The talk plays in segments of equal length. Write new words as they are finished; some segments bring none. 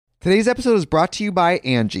Today's episode is brought to you by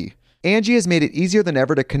Angie. Angie has made it easier than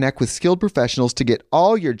ever to connect with skilled professionals to get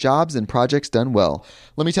all your jobs and projects done well.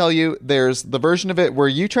 Let me tell you, there's the version of it where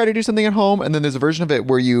you try to do something at home, and then there's a version of it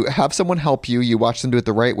where you have someone help you, you watch them do it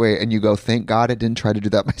the right way, and you go, thank God I didn't try to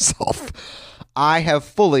do that myself. I have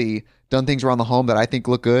fully done things around the home that I think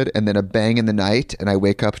look good, and then a bang in the night, and I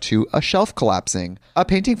wake up to a shelf collapsing, a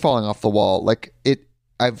painting falling off the wall.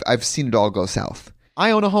 I've seen it all go south.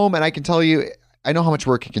 I own a home, and I can tell you, I know how much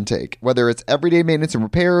work it can take. Whether it's everyday maintenance and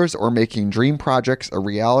repairs or making dream projects a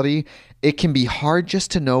reality, it can be hard just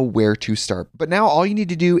to know where to start. But now all you need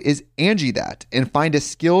to do is Angie that and find a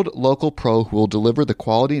skilled local pro who will deliver the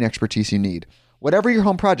quality and expertise you need. Whatever your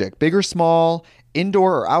home project, big or small,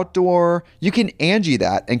 indoor or outdoor, you can Angie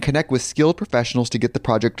that and connect with skilled professionals to get the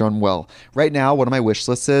project done well. Right now, one of my wish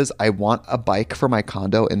lists is I want a bike for my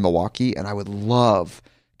condo in Milwaukee, and I would love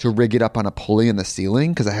to rig it up on a pulley in the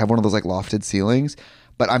ceiling because I have one of those like lofted ceilings,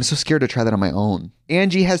 but I'm so scared to try that on my own.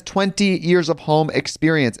 Angie has 20 years of home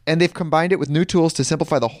experience, and they've combined it with new tools to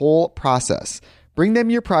simplify the whole process. Bring them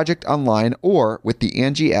your project online or with the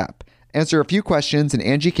Angie app. Answer a few questions and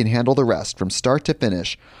Angie can handle the rest from start to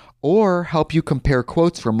finish, or help you compare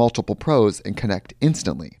quotes from multiple pros and connect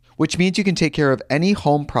instantly, which means you can take care of any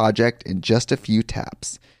home project in just a few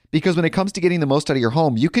taps. Because when it comes to getting the most out of your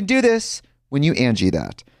home, you can do this when you Angie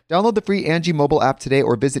that. Download the free Angie mobile app today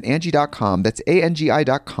or visit Angie.com. That's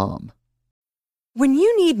ANGI.com. When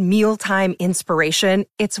you need mealtime inspiration,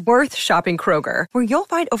 it's worth shopping Kroger, where you'll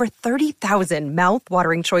find over 30,000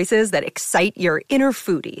 mouth-watering choices that excite your inner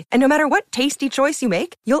foodie. And no matter what tasty choice you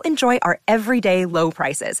make, you'll enjoy our everyday low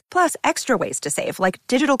prices, plus extra ways to save, like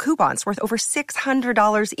digital coupons worth over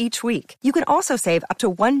 $600 each week. You can also save up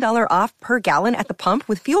to $1 off per gallon at the pump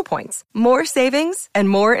with fuel points. More savings and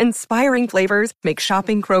more inspiring flavors make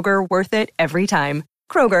shopping Kroger worth it every time.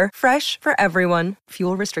 Kroger, fresh for everyone.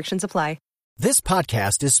 Fuel restrictions apply. This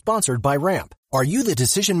podcast is sponsored by Ramp. Are you the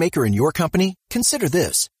decision maker in your company? Consider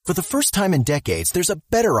this. For the first time in decades, there's a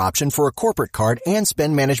better option for a corporate card and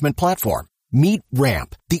spend management platform. Meet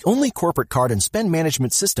Ramp, the only corporate card and spend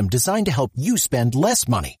management system designed to help you spend less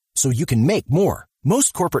money so you can make more.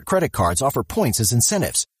 Most corporate credit cards offer points as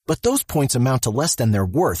incentives, but those points amount to less than their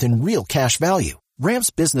worth in real cash value.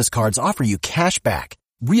 Ramp's business cards offer you cash back,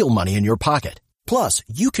 real money in your pocket. Plus,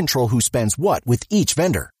 you control who spends what with each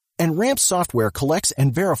vendor. And Ramp software collects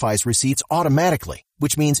and verifies receipts automatically,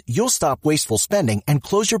 which means you'll stop wasteful spending and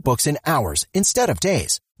close your books in hours instead of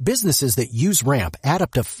days. Businesses that use Ramp add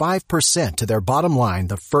up to 5% to their bottom line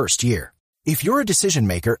the first year. If you're a decision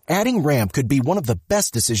maker, adding Ramp could be one of the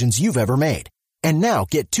best decisions you've ever made. And now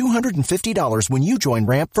get $250 when you join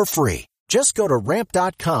Ramp for free. Just go to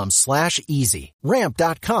ramp.com/easy.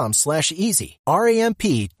 Ramp.com/easy.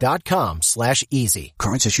 RAMP.com/easy.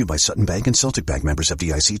 Cards issued by Sutton Bank and Celtic Bank, members of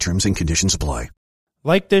FDIC. Terms and conditions apply.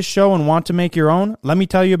 Like this show and want to make your own? Let me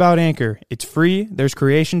tell you about Anchor. It's free. There's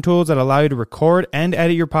creation tools that allow you to record and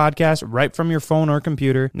edit your podcast right from your phone or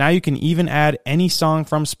computer. Now you can even add any song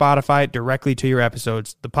from Spotify directly to your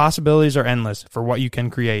episodes. The possibilities are endless for what you can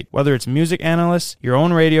create. Whether it's music analysts, your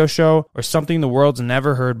own radio show, or something the world's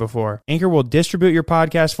never heard before, Anchor will distribute your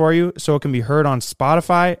podcast for you so it can be heard on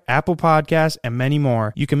Spotify, Apple Podcasts, and many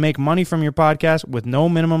more. You can make money from your podcast with no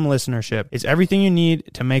minimum listenership. It's everything you need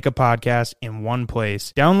to make a podcast in one place.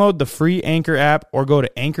 Download the free Anchor app or go to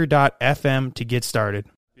anchor.fm to get started.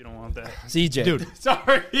 You don't want that. CJ. Dude,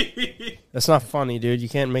 sorry. That's not funny, dude. You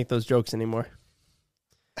can't make those jokes anymore.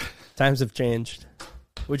 Times have changed,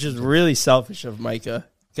 which is really selfish of Micah,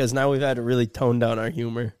 because now we've had to really tone down our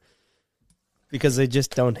humor because they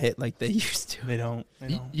just don't hit like they used to. They don't.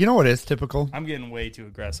 You know what is typical? I'm getting way too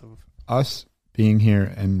aggressive. Us being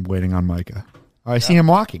here and waiting on Micah. I see him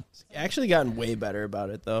walking. He's actually gotten way better about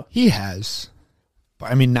it, though. He has.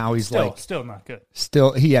 I mean, now he's still not good.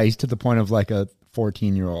 He's to the point of like a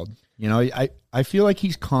 14-year-old. You know, I feel like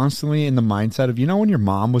he's constantly in the mindset of, you know, when your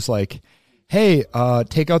mom was like, hey,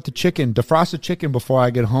 take out the chicken, defrost the chicken before I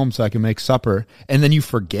get home so I can make supper. And then you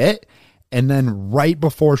forget. And then right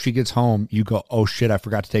before she gets home, you go, oh shit, I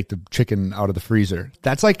forgot to take the chicken out of the freezer.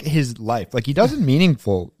 That's like his life. Like he doesn't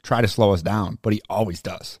meaningful try to slow us down, but he always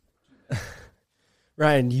does.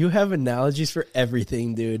 Ryan, you have analogies for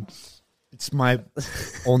everything, dude. It's my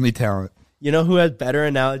only talent. You know who has better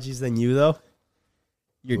analogies than you, though?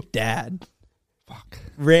 Your dad. Fuck.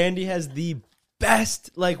 Randy has the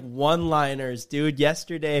best, like, one-liners, dude.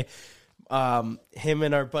 Yesterday, him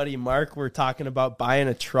and our buddy Mark were talking about buying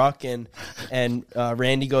a truck, and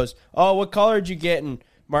Randy goes, oh, what color did you get? And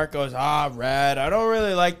Mark goes, red. I don't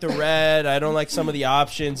really like the red. I don't like some of the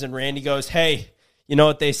options. And Randy goes, hey, you know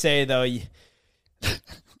what they say, though?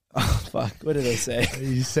 Oh, fuck. What did they say?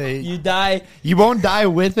 You say You die you won't die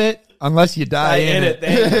with it unless you die in it.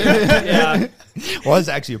 Yeah. Well, it's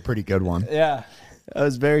actually a pretty good one. Yeah. I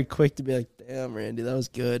was very quick to be like, damn, Randy, that was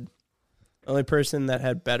good. The only person that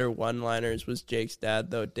had better one-liners was Jake's dad,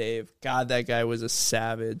 though, Dave. God, that guy was a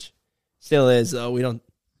savage. Still is, though. We don't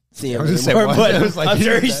see him I was gonna say, anymore, what? but I was like, I'm you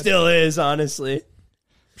sure know he that. still is, honestly.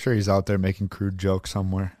 I'm sure he's out there making crude jokes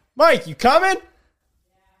somewhere. Mike, you coming?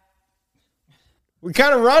 We're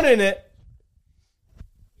kind of running it.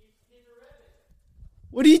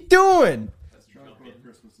 What are you doing?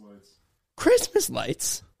 Christmas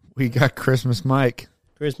lights. We got Christmas Mike.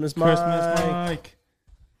 Christmas Mike.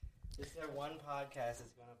 It's their one podcast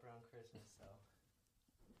that's going up around Christmas, so.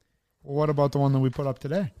 Well, what about the one that we put up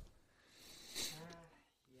today?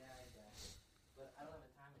 Yeah, I guess. But I don't have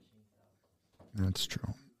a time machine, so. That's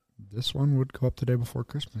true. This one would go up today before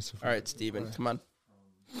Christmas. All right, Steven, come on.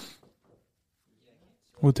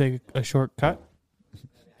 We'll take a short cut,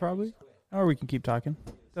 probably, or we can keep talking.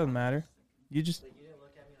 Doesn't matter. You just.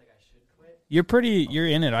 You're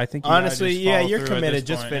in it. I think. You gotta Honestly, just yeah, follow you're through at committed. this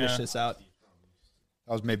Just point, finish yeah. this out.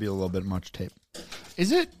 That was maybe a little bit much tape.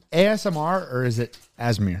 Is it ASMR or is it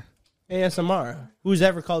Asmir? ASMR. Who's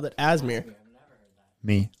ever called it Asmir?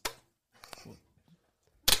 Me.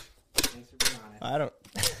 I don't.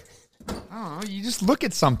 I don't know. You just look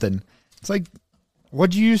at something. It's like,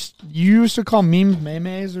 what you used to call memes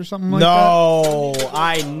memes or something like that? No,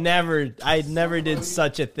 I never did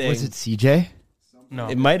such a thing. Was it CJ? No,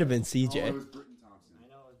 It might have been CJ.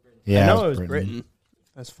 Yeah, I know it was Britain.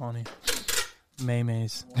 that's funny.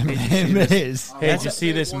 Maymays. Memes. Hey, did you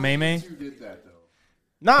see this Maymay?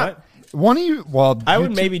 Not. One of you, well, I you would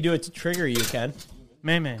two- maybe do it to trigger you, Ken.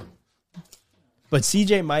 Maymay. But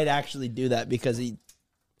CJ might actually do that because he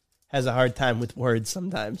has a hard time with words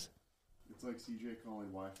sometimes. It's like CJ calling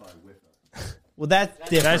Wi-Fi Wi-Fi. Well, that's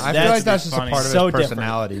different. I feel like that's just a funny. part of So his different.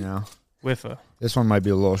 personality now. Wiffa. This one might be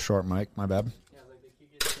a little short, Mike. My bad.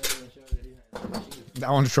 That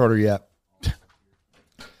one's shorter yet.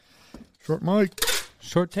 Short Mike.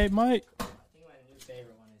 Short tape Mike. I think my new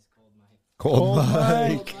favorite one is Cold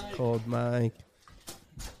Mike. Cold Mike. Cold Mike.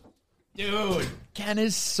 Dude, Ken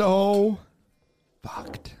is so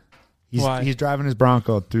fucked. Why? He's driving his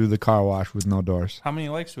Bronco through the car wash with no doors. How many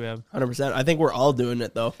likes do we have? 100%. I think we're all doing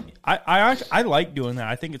it, though. I like doing that.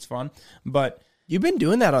 I think it's fun. But You've been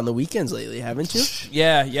doing that on the weekends lately, haven't you?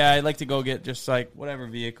 yeah, I like to go get just like whatever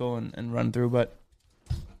vehicle and run through. But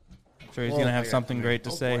I'm sure he's gonna have something great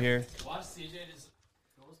to say here.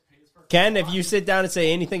 Ken, if you sit down and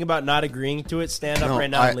say anything about not agreeing to it, stand up right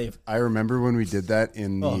now and leave. I remember when we did that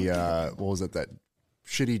in the what was it, that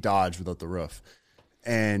shitty Dodge without the roof,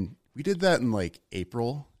 and we did that in like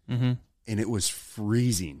April, and it was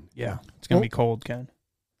freezing. Yeah, it's gonna be cold, Ken.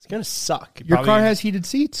 It's going to suck. Your Probably- car has heated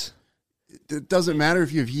seats. It doesn't matter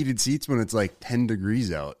if you have heated seats when it's like 10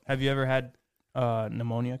 degrees out. Have you ever had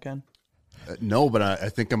pneumonia, Ken? No, but I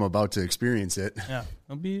think I'm about to experience it. Yeah,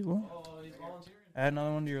 it'll be. Well, add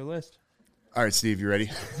another one to your list. All right, Steve, you ready?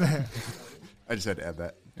 I just had to add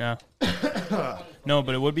that. Yeah. No,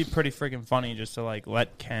 but it would be pretty freaking funny just to like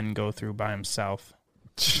let Ken go through by himself.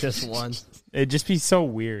 Just one. It'd just be so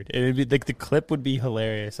weird. It'd be like the clip would be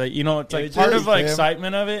hilarious. Like, you know, it's like would part just- of like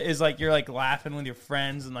excitement of it is like you're like laughing with your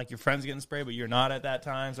friends and like your friends getting sprayed, but you're not at that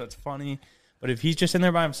time, so it's funny. But if he's just in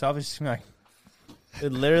there by himself, it's just gonna be like,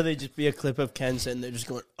 It'd literally just be a clip of Ken sitting there just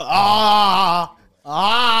going, Oh,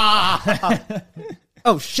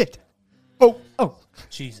 shit. Oh.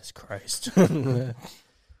 Jesus Christ. No,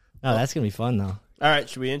 that's going to be fun, though. all right,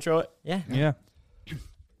 should we intro it? Yeah. Yeah.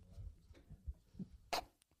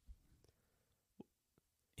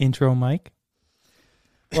 Intro, Mike.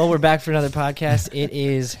 Well, we're back for another podcast. It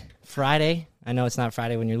is Friday. I know it's not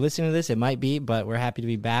Friday when you're listening to this. It might be, but we're happy to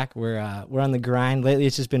be back. We're on the grind. Lately,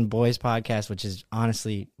 it's just been boys podcast, which is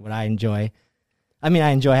honestly what I enjoy. I mean,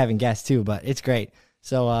 I enjoy having guests too, but it's great.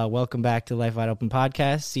 So welcome back to Life Wide Open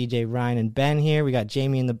Podcast. CJ, Ryan, and Ben here. We got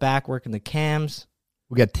Jamie in the back working the cams.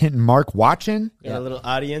 We got Tint and Mark watching, Got a little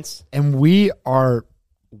audience. and we are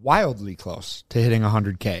wildly close to hitting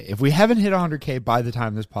 100K. If we haven't hit 100K by the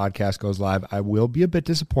time this podcast goes live, I will be a bit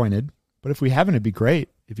disappointed. But if we haven't, it'd be great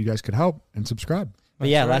if you guys could help and subscribe. But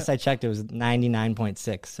yeah, last I checked, it was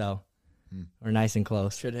 99.6, so we're nice and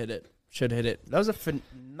close. Should hit it. That was a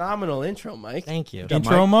phenomenal intro, Mike. Thank you.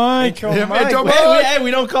 Intro, Mike. Intro Yeah, Mike. Intro Hey, Mike. hey,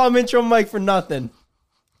 we don't call him Intro Mike for nothing.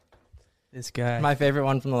 This guy. My favorite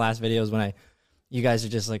one from the last video is when you guys are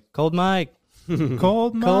just like, Cold Mike,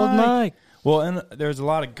 Cold Mike. Cold Mike. Well, and there's a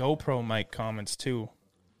lot of GoPro Mike comments too.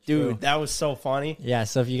 Dude, that was so funny. Yeah,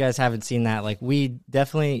 so if you guys haven't seen that, like we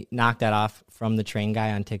definitely knocked that off from the train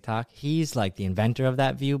guy on TikTok. He's like the inventor of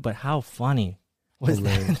that view, but how funny was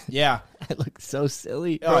that? Yeah. It looked so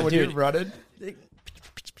silly. Oh, dude. running.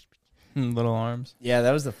 Little arms. Yeah,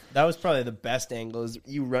 that was probably the best angle is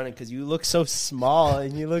you running because you look so small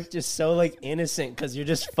and you look just so like innocent because you're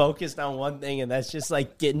just focused on one thing and that's just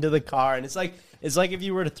like getting to the car and it's like if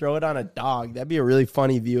you were to throw it on a dog, that'd be a really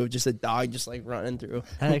funny view of just a dog just like running through.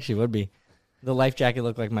 That actually would be. The life jacket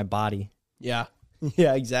looked like my body. Yeah,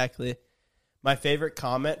 yeah, exactly. My favorite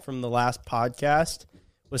comment from the last podcast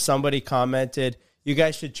was somebody commented, "You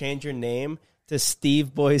guys should change your name to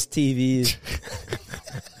Steve Boys TVs."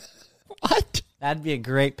 What? That'd be a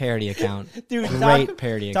great parody account. Dude, great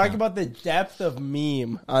parody account. Talk about the depth of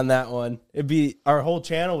meme on that one. It'd be our whole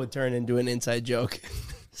channel would turn into an inside joke.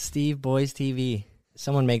 Steve Boys TV.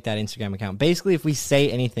 Someone make that Instagram account. Basically, if we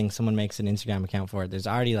say anything, someone makes an Instagram account for it. There's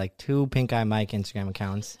already like 2 Pink Eye Mike Instagram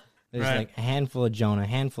accounts. There's Right. like a handful of Jonah, a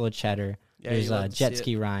handful of Cheddar. Yeah, There's you love to Jet see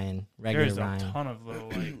Ski Ryan, regular There's a Ryan. ton of little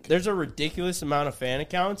like. There's a ridiculous amount of fan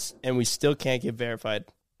accounts, and we still can't get verified.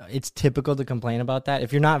 It's typical to complain about that.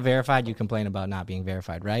 If you're not verified, you complain about not being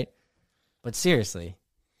verified, right? But seriously,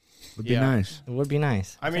 Would be Yeah. nice. it would be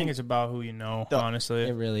nice. I think it's about who you know. Honestly,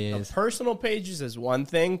 It really The is. personal pages is one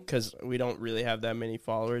thing because we don't really have that many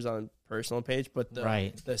followers on personal page, but the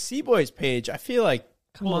Right. the Sea Boys page, I feel like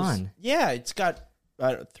Come on. yeah, it's got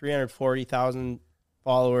 340,000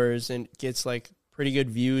 followers and gets like pretty good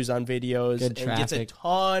views on videos Good and gets a traffic.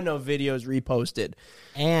 ton of videos reposted.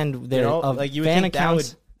 And there know, of like, you would fan think that accounts,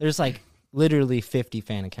 would- there's like literally 50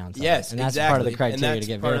 fan accounts. on Yes, it. And that's exactly. part of the criteria and that's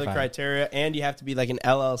to get part verified. of the criteria, and you have to be like an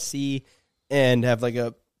LLC and have like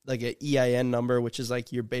a EIN number, which is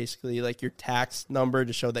like you're basically like your tax number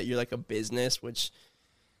to show that you're like a business, which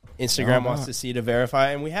Instagram wants to see to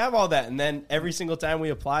verify. And we have all that, and then every single time we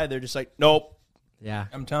apply, they're just like, nope. Yeah.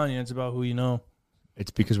 I'm telling you, it's about who you know.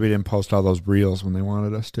 It's because we didn't post all those reels when they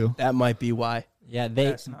wanted us to. That might be why. Yeah,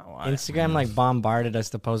 That's not why. Instagram like bombarded us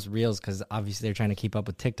to post reels because obviously they're trying to keep up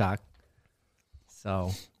with TikTok.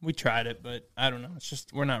 So We tried it, but I don't know. It's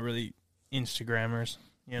just we're not really Instagrammers,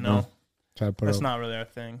 you know. No. Try to put That's up. not really our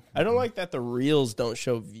thing. I don't like that the reels don't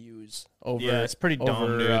show views over. Yeah, it's pretty dumb,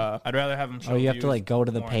 over, dude. I'd rather have them show. oh, you have to views like go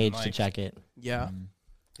to the more than page to likes. check it. yeah.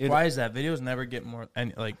 Why is that? Videos never get more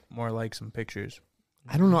more likes and pictures.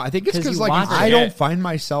 I don't know. I think it's 'Cause because you like watch I it. don't find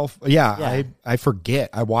myself. Yeah, Yeah. I forget.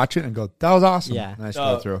 I watch it and go, that was awesome. Yeah. And I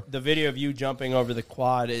scroll through. The video of you jumping over the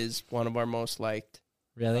quad is one of our most liked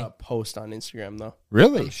Really? posts on Instagram, though.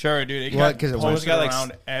 Really? Sure, dude. It What, got 'cause it posted was- got, like,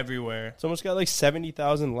 around everywhere. It's almost got like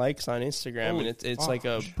 70,000 likes on Instagram, and it's like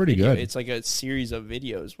a Pretty video. good. It's like a series of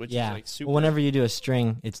videos, which Yeah. is like super. Well, whenever you do a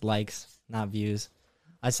string, it's likes, not views.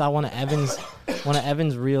 I saw one of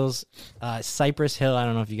Evan's reels, Cypress Hill. I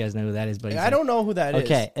don't know if you guys know who that is, but he's I don't know who that is.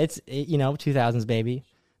 okay, it's 2000s baby.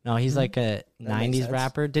 No, he's like a makes 90s sense.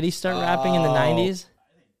 rapper. Did he start rapping in the 90s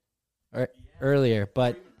or earlier?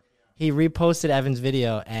 But he reposted Evan's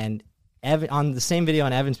video, and Evan on the same video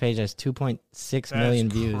on Evan's page has 2.6 million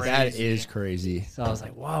views. crazy. That is crazy. So I was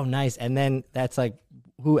like, "Whoa, nice!" And then that's like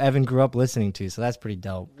who Evan grew up listening to, so that's pretty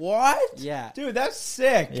dope. What? Yeah. Dude, that's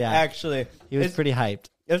sick. Yeah. Actually, He was It's- pretty hyped.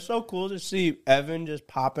 It's so cool to see Evan just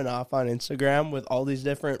popping off on Instagram with all these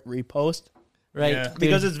different reposts. Right? Yeah.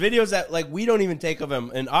 Because it's videos that like we don't even take of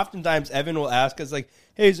him, and oftentimes Evan will ask us like,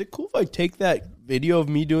 "Hey, is it cool if I take that video of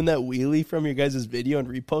me doing that wheelie from your guys' video and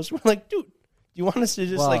repost?" We're like, "Dude, do you want us to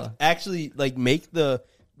just Well- like actually like make the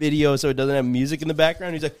video so it doesn't have music in the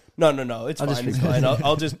background?" He's like, "No, it's I'll fine, just it's fine.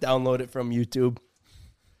 I'll just download it from YouTube."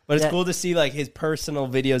 But it's Yeah. cool to see like his personal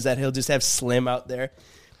videos that he'll just have Slim out there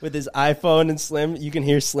with his iPhone, and Slim, you can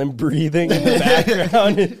hear Slim breathing in the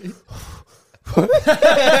background.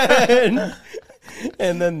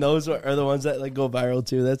 And then those are the ones that like go viral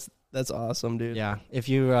too. That's awesome, dude. Yeah. If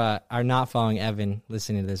you are not following Evan,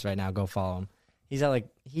 listening to this right now, go follow him.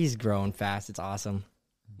 He's growing fast. It's awesome.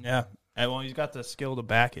 Yeah. And, well, he's got the skill to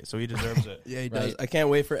back it, so he deserves it. Yeah, he does. Right. I can't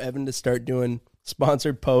wait for Evan to start doing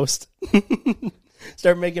sponsored posts.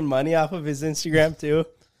 Start making money off of his Instagram too.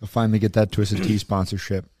 I'll finally get that Twisted Tea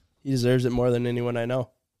sponsorship. He deserves it more than anyone I know.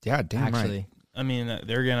 Yeah, damn Actually, right. I mean,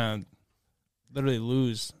 they're gonna literally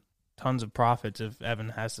lose tons of profits if Evan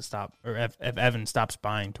has to stop, or if Evan stops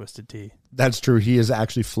buying Twisted Tea. That's true. He is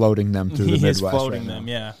actually floating them through the He Midwest. is floating right them.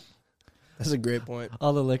 now. Yeah. That's a great point.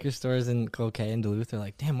 all the liquor stores in Cloquet and Duluth are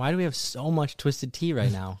like, damn, why do we have so much Twisted Tea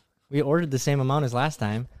right now? We ordered the same amount as last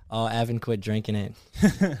time. Oh, Evan quit drinking it.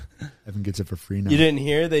 Evan gets it for free now. You didn't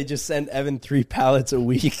hear? They just send Evan 3 pallets a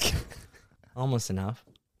week. Almost enough.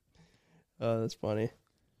 Oh, that's funny.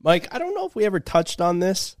 Mike, I don't know if we ever touched on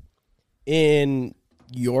this in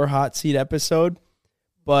your hot seat episode,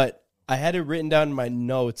 but I had it written down in my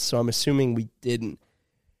notes, so I'm assuming we didn't.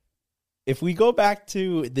 If we go back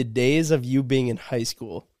to the days of you being in high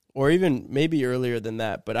school, or even maybe earlier than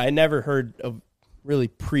that, but I never heard of really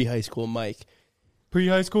pre-high school Mike.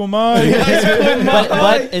 Pre-high school Mike.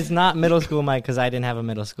 But it's not middle school Mike because I didn't have a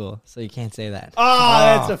middle school, so you can't say that. Oh,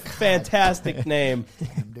 that's a fantastic name.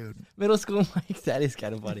 Damn, dude. Middle school Mike, that is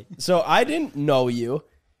kind of funny. So I didn't know you,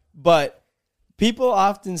 but people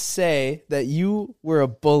often say that you were a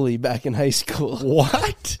bully back in high school.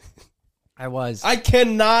 What? I was. I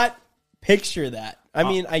cannot picture that. I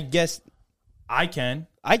mean, I guess I can.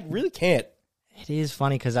 I really can't. It is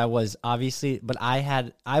funny because I was obviously, but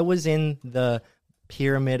I was in the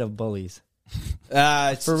pyramid of bullies.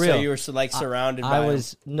 For For real. real. So you were surrounded by I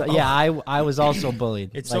was, I was also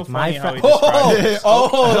bullied. It's like so funny how he friend. describes it.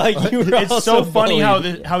 like you were It's also so funny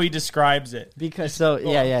bullied. how he describes it. Because so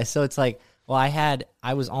so it's like, well,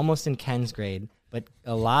 I was almost in Ken's grade, but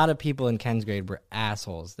a lot of people in Ken's grade were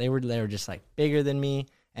assholes. They were just like bigger than me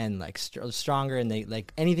and like stronger, and they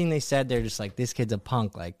like anything they said, they're just like, this kid's a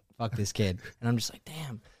punk, like fuck this kid. And I'm just like,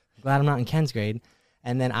 damn, I'm glad I'm not in Ken's grade.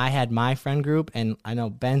 And then I had my friend group, and I know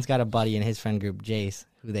Ben's got a buddy in his friend group, Jace,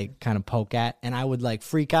 who they kind of poke at, and I would like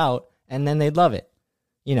freak out, and then they'd love it.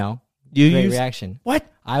 You know, great reaction. What?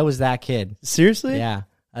 I was that kid. Seriously? Yeah.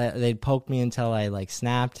 They'd poke me until I like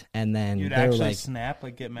snapped, and then You'd they were actually like, snap,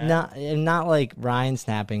 like get mad. not like Ryan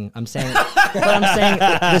snapping. I'm saying, but I'm saying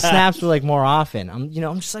the snaps were like more often. I'm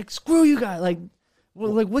just like, screw you guys. Like,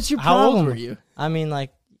 what's your How problem? old were you? I mean,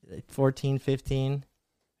 like 14, 15,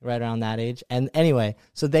 right around that age. And anyway,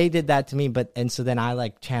 so they did that to me, so then I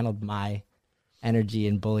like channeled my energy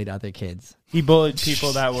and bullied other kids. He bullied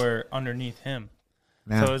people that were underneath him.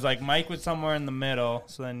 Man. So it was like Mike was somewhere in the middle.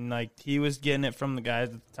 So then like he was getting it from the guys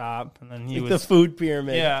at the top, and then he Like was the food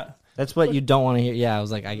pyramid. Yeah. That's what you don't want to hear. Yeah, I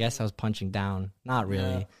was like, I guess I was punching down. Not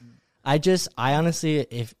really. Yeah. I honestly,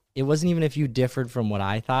 if it wasn't even if you differed from what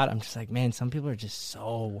I thought, I'm just like, man, some people are just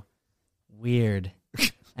so weird.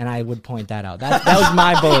 And I would point that out. That was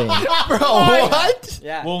my bullying. Bro, what?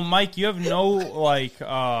 Yeah. Well, Mike, you have no like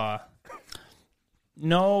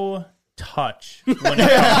no touch when it comes to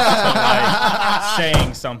like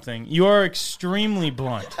saying something. You are extremely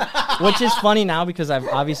blunt. Which is funny now because I've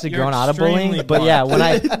obviously You're grown out of bullying. extremely But yeah, when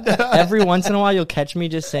every once in a while you'll catch me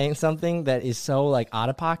just saying something that is so like out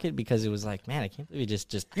of pocket because it was like, man, I can't believe you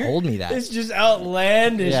just told me that. It's just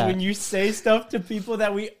outlandish Yeah. when you say stuff to people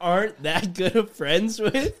that we aren't that good of friends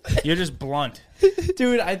with. You're just blunt.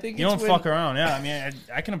 Dude, I think You it's don't when, fuck around. Yeah, I mean,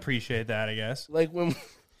 I can appreciate that, I guess. like when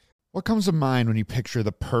What comes to mind when you picture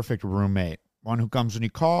the perfect roommate? One who comes when you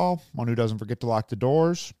call, one who doesn't forget to lock the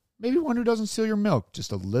doors, maybe one who doesn't steal your milk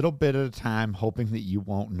just a little bit at a time, hoping that you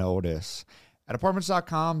won't notice. At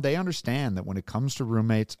Apartments.com, they understand that when it comes to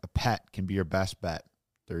roommates, a pet can be your best bet.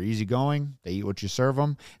 They're easygoing, they eat what you serve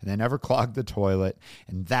them, and they never clog the toilet.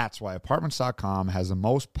 And that's why Apartments.com has the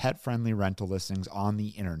most pet-friendly rental listings on the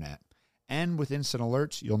internet. And with instant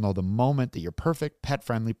alerts, you'll know the moment that your perfect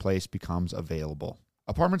pet-friendly place becomes available.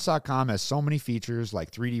 Apartments.com has so many features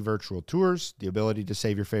like 3D virtual tours, the ability to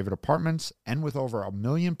save your favorite apartments, and with over 1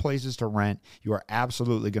 million places to rent, you are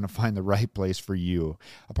absolutely going to find the right place for you.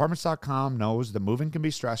 Apartments.com knows that moving can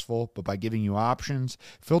be stressful, but by giving you options,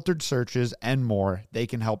 filtered searches, and more, they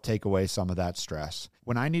can help take away some of that stress.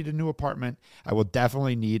 When I need a new apartment, I will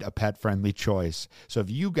definitely need a pet-friendly choice. So if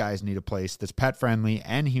you guys need a place that's pet-friendly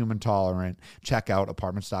and human-tolerant, check out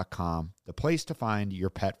Apartments.com, the place to find your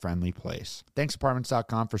pet-friendly place. Thanks,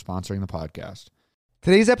 Apartments.com, for sponsoring the podcast.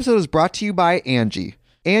 Today's episode is brought to you by Angie.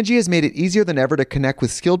 Angie has made it easier than ever to connect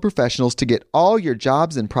with skilled professionals to get all your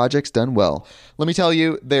jobs and projects done well. Let me tell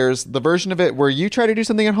you, there's the version of it where you try to do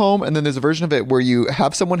something at home, and then there's a version of it where you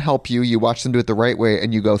have someone help you, you watch them do it the right way,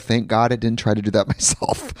 and you go, thank God I didn't try to do that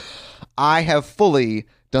myself. I have fully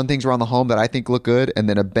done things around the home that I think look good, and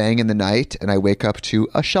then a bang in the night, and I wake up to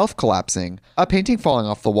a shelf collapsing, a painting falling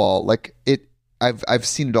off the wall. Like I've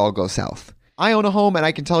seen it all go south. I own a home, and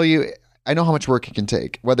I can tell you, I know how much work it can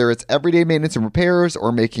take. Whether it's everyday maintenance and repairs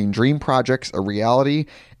or making dream projects a reality,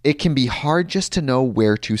 it can be hard just to know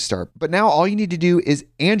where to start. But now all you need to do is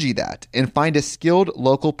Angie that and find a skilled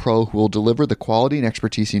local pro who will deliver the quality and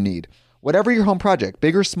expertise you need. Whatever your home project,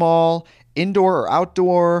 big or small, indoor or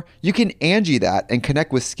outdoor, you can Angie that and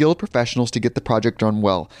connect with skilled professionals to get the project done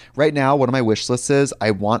well. Right now, one of my wish lists is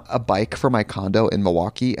I want a bike for my condo in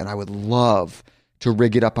Milwaukee, and I would love to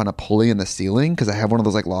rig it up on a pulley in the ceiling because I have one of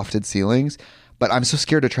those like lofted ceilings, but I'm so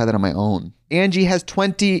scared to try that on my own. Angie has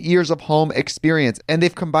 20 years of home experience, and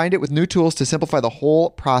they've combined it with new tools to simplify the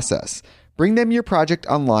whole process. Bring them your project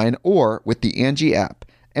online or with the Angie app.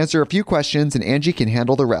 Answer a few questions and Angie can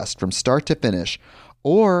handle the rest from start to finish,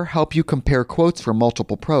 or help you compare quotes from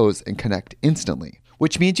multiple pros and connect instantly,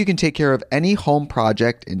 which means you can take care of any home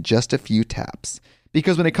project in just a few taps.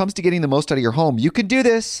 Because when it comes to getting the most out of your home, you can do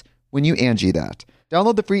this when you Angie that.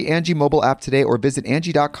 Download the free Angie mobile app today or visit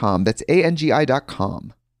Angie.com. That's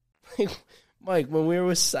ANGI.com. Mike, when we were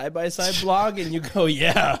with Side by Side blog and you go,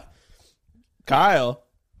 yeah, Kyle,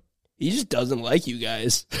 he just doesn't like you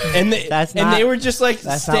guys. And they were just like,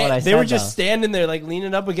 they were just standing there like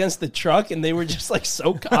leaning up against the truck and they were just like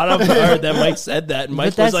so caught up guard that Mike said that. And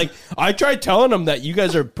Mike was like, I tried telling him that you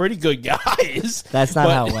guys are pretty good guys. That's not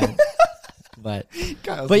how it went. But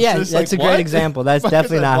yeah, that's a great example. That's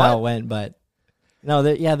definitely not how it went. But no,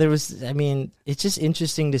 there was, I mean, it's just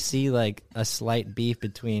interesting to see like a slight beef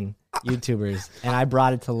between YouTubers, and I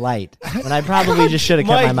brought it to light when I probably just should have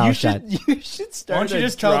kept my mouth shut. You should start. Why don't you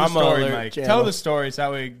just tell the story, Mike? Tell the stories, that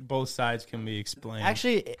way both sides can be explained.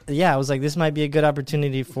 Actually, yeah, I was like, this might be a good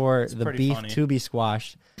opportunity for the beef to be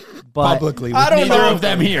squashed. But publicly, with neither of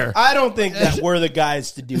them here. I don't think that we're the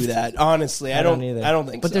guys to do that. Honestly, I don't either. I don't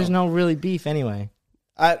think. But there's no really beef anyway.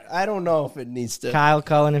 I don't know if it needs to. Kyle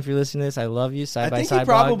Cullen, if you're listening to this, I love you. Side by Side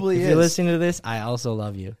probably blog. is. If you're listening to this, I also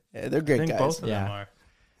love you. Yeah, they're great guys. Both of them are.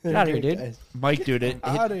 Get out of here, dude. Mike, dude,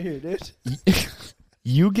 out of here, dude.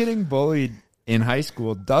 You getting bullied in high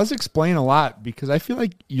school does explain a lot because I feel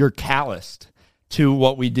like you're calloused to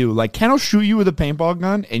what we do. Like, Ken will shoot you with a paintball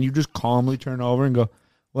gun and you just calmly turn over and go,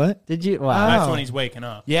 what? Did you? Wow. That's when he's waking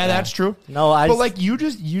up. Yeah, that's true. No, but like you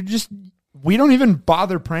just we don't even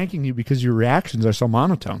bother pranking you because your reactions are so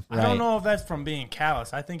monotone. I don't know if that's from being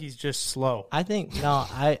callous. I think he's just slow. I think, no,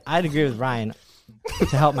 I'd agree with Ryan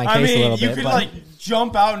to help my case a little bit. You could like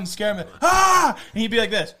jump out and scare him. And he'd be like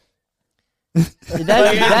this.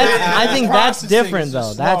 I think that's different,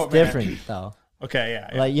 though. That's different, though. Okay,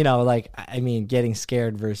 yeah. Like, you know, like, I mean, getting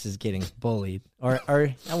scared versus getting bullied. Or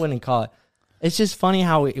I wouldn't call it. It's just funny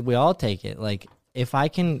how we all take it. Like, if I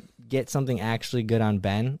can get something actually good on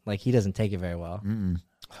Ben, like, he doesn't take it very well.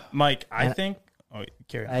 Mike, I think... Oh,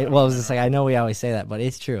 carry on. I was just like, I know we always say that, but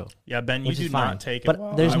it's true. Yeah, Ben, you do not take it but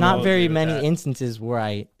well. there's not very many instances where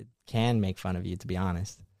I can make fun of you, to be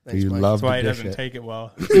honest. Thanks, Mike. That's why he doesn't take it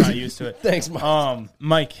well. He's not used to it. Thanks, Mike.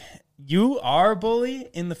 Mike, you are a bully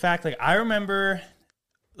in the fact, like, I remember,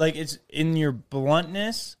 like, it's in your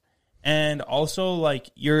bluntness, and also, like,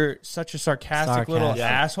 you're such a sarcastic little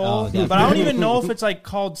asshole. Oh, but I don't even know if it's, like,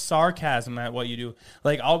 called sarcasm at what you do.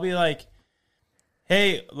 Like, I'll be like,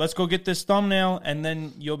 hey, let's go get this thumbnail, and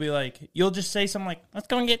then you'll be like, you'll just say something like, let's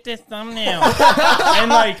go get this thumbnail. And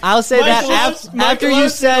like, I'll say after you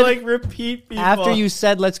said, like, repeat people. After you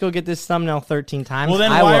said, let's go get this thumbnail 13 times, well, then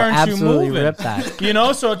I why will aren't absolutely you moving? rip that. You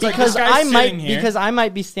know, so it's because like, this guy's sitting here. Because I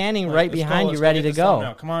might be standing right behind you, ready to go.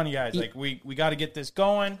 Thumbnail. Come on, you guys. Like, we got to get this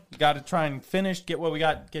going. We got to try and finish, get what we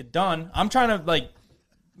got, get done. I'm trying to, like,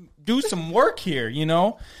 do some work here, you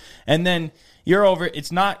know? And then you're over.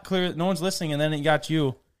 It's not clear. No one's listening. And then it got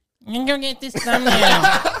you. You can go get this thumbnail.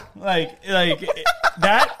 like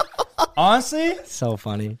that. Honestly, so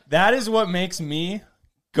funny. That is what makes me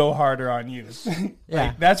go harder on you. Yeah,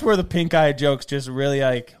 like, that's where the pink eye jokes just really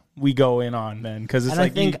like we go in on then because it's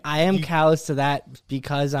like I think I am callous to that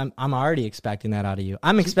because I'm already expecting that out of you.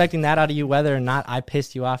 I'm expecting that out of you whether or not I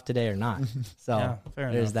pissed you off today or not. So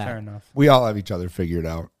yeah, there's that. Fair enough. We all have each other figured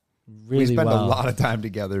out. Really, we spend a lot of time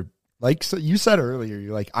together. Like so you said earlier,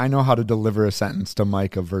 you're like, I know how to deliver a sentence to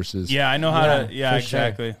Micah versus... Yeah, I know how to... Yeah,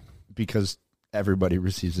 exactly. Sure. Because everybody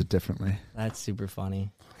receives it differently. That's super funny.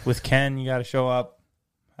 With Ken, you got to show up,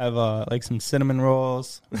 have like some cinnamon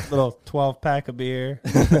rolls, a little 12-pack of beer.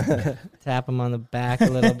 Tap him on the back a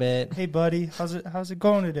little bit. Hey, buddy, how's it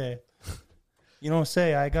going today? You don't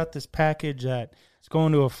say, I got this package that is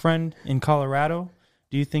going to a friend in Colorado.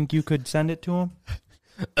 Do you think you could send it to him?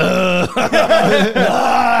 Fine.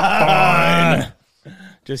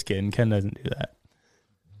 Just kidding. Ken doesn't do that.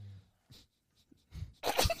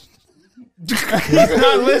 He's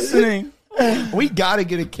not listening. We got to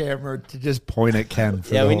get a camera to just point at Ken.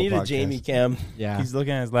 For we need a Jamie cam. Yeah, he's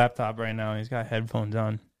looking at his laptop right now. He's got headphones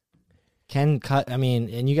on. Ken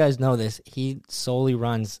and you guys know this. He solely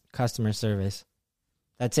runs customer service.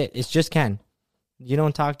 That's it. It's just Ken. You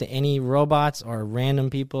don't talk to any robots or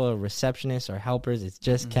random people or receptionists or helpers. It's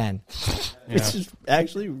just Ken. Yeah. It's just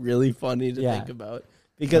actually really funny to think about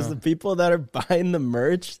because the people that are buying the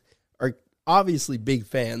merch are obviously big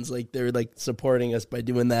fans. Like they're like supporting us by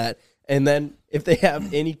doing that. And then if they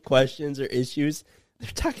have any questions or issues,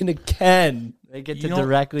 they're talking to Ken. They get to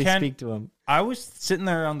directly speak to him. I was sitting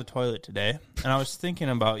there on the toilet today and I was thinking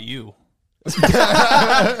about you. You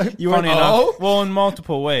Funny were enough. Well, in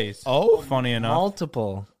multiple ways. Oh, funny enough.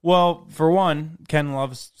 Multiple. Well, for one, Ken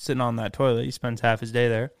loves sitting on that toilet. He spends half his day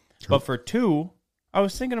there. But for two, I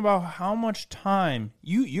was thinking about how much time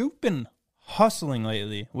you've been hustling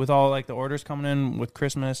lately with all like the orders coming in with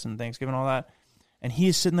Christmas and Thanksgiving, all that. And he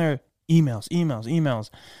is sitting there, emails.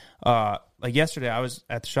 Like yesterday, I was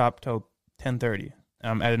at the shop till 10:30.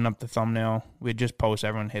 I'm editing up the thumbnail. We had just posted,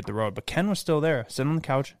 everyone hit the road. But Ken was still there, sitting on the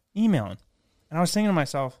couch, emailing. And I was thinking to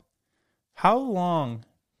myself, how long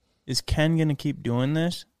is Ken going to keep doing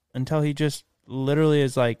this until he just literally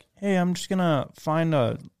is like, hey, I'm just going to find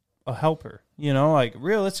a helper? You know, like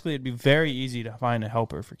realistically, it'd be very easy to find a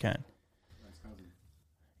helper for Ken.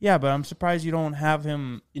 Yeah, but I'm surprised you don't have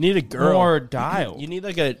him. You need a girl more dialed. You need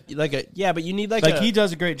like a yeah, but you need like he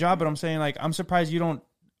does a great job. But I'm saying like I'm surprised you don't.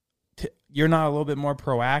 You're not a little bit more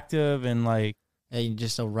proactive and like. Yeah, you're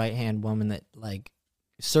just a right hand woman that like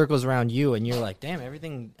circles around you, and you're like, damn,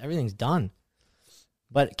 everything's done.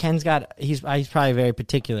 But Ken's he's probably very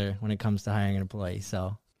particular when it comes to hiring an employee.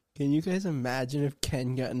 So Can you guys imagine if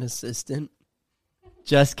Ken got an assistant?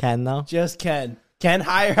 Just Ken though. Just Ken. Ken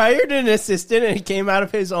hired an assistant, and it came out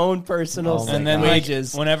of his own personal and then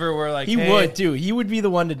wages. Like, whenever we're like, he would too. He would be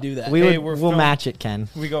the one to do that. We'll match it, Ken.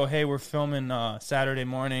 We go, hey, we're filming Saturday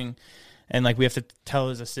morning, and like we have to tell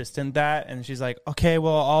his assistant that, and she's like, okay,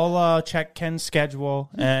 well, I'll check Ken's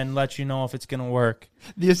schedule and let you know if it's gonna work.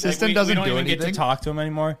 The assistant doesn't we don't do even anything. get to talk to him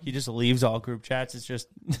anymore. He just leaves all group chats. It's just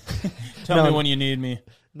tell me when you need me.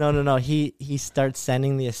 No. He starts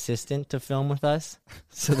sending the assistant to film with us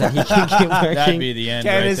so that he can keep working. That'd be the end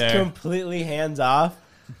Ken right is there. completely hands off.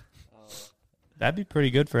 That'd be pretty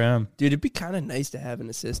good for him. Dude, it'd be kind of nice to have an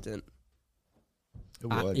assistant. It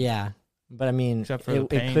would. Yeah, but I mean, Except for the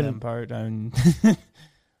paying them part.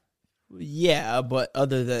 Yeah, but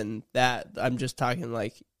other than that, I'm just talking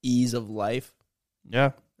like ease of life.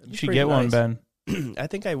 Yeah, That'd you be should pretty get one, nice. Ben. I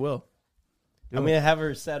think I will. I'm going to have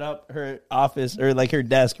her set up her office or like her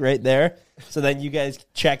desk right there. So then you guys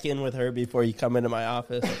check in with her before you come into my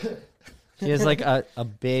office. She has like a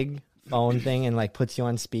big phone thing and like puts you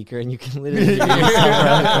on speaker, and you can literally hear yourself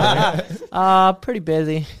around the corner. Pretty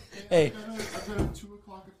busy. Hey. I've got a 2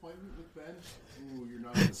 o'clock appointment with Ben. Ooh, you're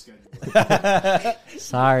not on the schedule.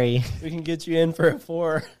 Sorry. We can get you in for a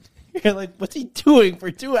 4. You're like, what's he doing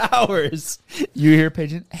for 2 hours? You hear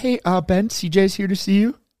Paige, hey, Ben, CJ's here to see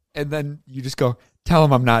you. And then you just go, tell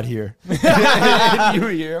him I'm not here. And you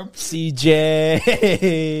hear him. CJ.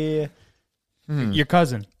 Your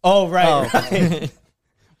cousin. Oh, right.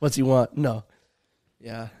 What's he want? No.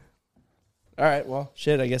 Yeah. All right. Well,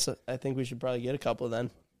 shit. I think we should probably get a couple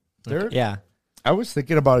then. Yeah. I was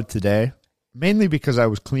thinking about it today, mainly because I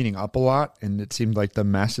was cleaning up a lot, and it seemed like the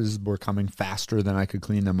messes were coming faster than I could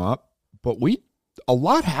clean them up. But a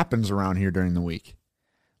lot happens around here during the week.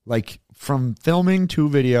 Like from filming 2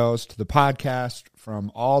 videos to the podcast,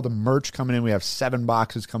 from all the merch coming in. We have 7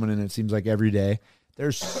 boxes coming in, it seems like every day.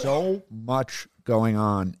 There's so much going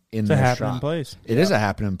on in this shop. It's a happening place. It is a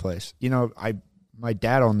happening place. You know, my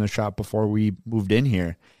dad owned this shop before we moved in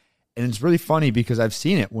here. And it's really funny because I've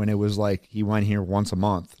seen it when it was like he went here once a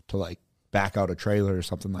month to like back out a trailer or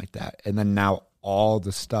something like that. And then now all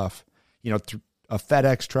the stuff, you know, a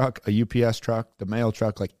FedEx truck, a UPS truck, the mail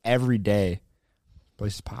truck, like every day.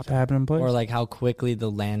 Place is popping. Happening place. Or like how quickly the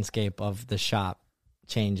landscape of the shop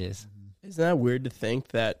changes. Isn't that weird to think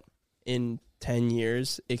that in 10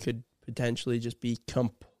 years it could potentially just be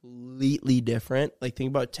completely different? Like think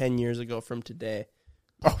about 10 years ago from today.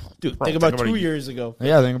 Oh, dude, think about 2 years ago.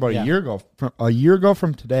 Yeah, think about a year ago. A year ago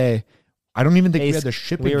from today, I don't even think we had the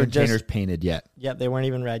shipping containers painted yet. Yep, they weren't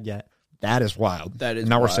even red yet. That is wild. That is and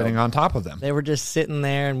now wild. we're sitting on top of them. They were just sitting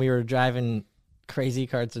there, and we were driving crazy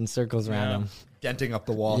carts in circles around them. Denting up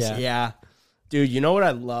the walls. Yeah. Dude, you know what I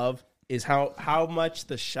love is how much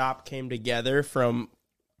the shop came together from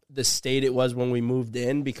the state it was when we moved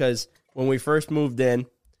in. Because when we first moved in,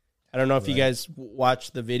 I don't know if you guys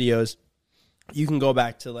watched the videos. You can go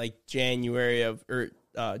back to like June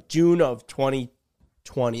of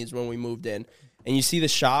 2020 is when we moved in. And you see the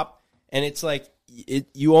shop, and it's like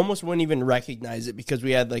you almost wouldn't even recognize it because we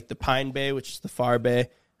had like the Pine Bay, which is the far bay,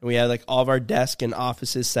 and we had like all of our desks and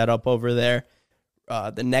offices set up over there.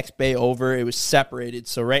 The next bay over, it was separated.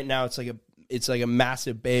 So right now it's like a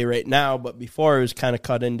massive bay right now, but before it was kind of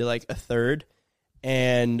cut into like a third,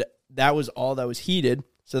 and that was all that was heated.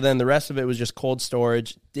 So then the rest of it was just cold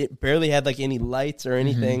storage. It barely had like any lights or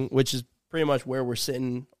anything, which is pretty much where we're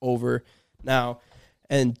sitting over now.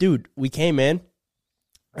 And dude, we came in,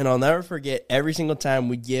 and I'll never forget every single time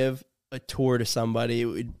we give a tour to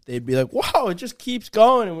somebody, they'd be like, wow, it just keeps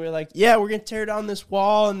going. And we're like, yeah, we're going to tear down this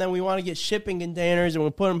wall, and then we want to get shipping containers, and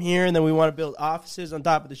we'll put them here, and then we want to build offices on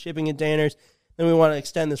top of the shipping containers. Then we want to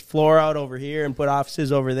extend this floor out over here and put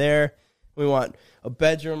offices over there. We want a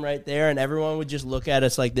bedroom right there, and everyone would just look at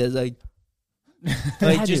us like this, like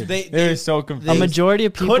just they were so confused. A majority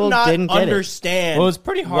of people could not didn't get it. understand. Well, it's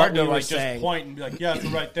pretty hard to what we were like just saying. point and be like, yeah, it's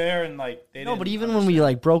right there, and like they No, didn't but even when understand. we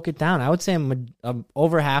like broke it down, I would say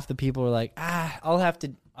over half the people were like, I'll have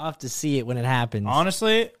to see it when it happens.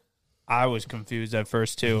 Honestly, I was confused at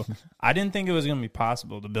first too. I didn't think it was gonna be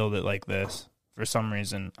possible to build it like this for some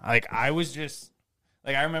reason. Like I was just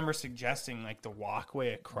like I remember suggesting like the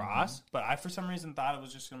walkway across, but I for some reason thought it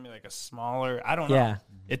was just gonna be like a smaller. I don't know. Yeah.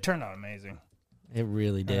 It turned out amazing. It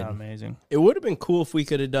really did. Turned out amazing. It would have been cool if we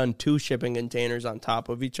could have done 2 shipping containers on top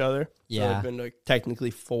of each other. So it would Yeah. have been like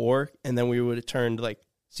technically 4, and then we would have turned like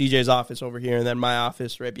CJ's office over here and then my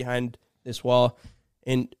office right behind this wall,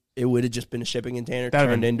 and it would have just been a shipping container That'd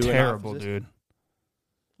have turned been into terrible, an office. dude.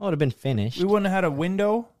 Well, it would have been finished. We wouldn't have had a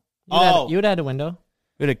window. You would have Oh. you would have had a window.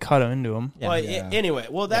 We'd have cut into them. Yeah. Well, anyway,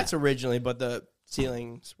 that's originally, but the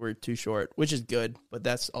ceilings were too short, which is good, but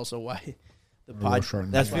that's also why the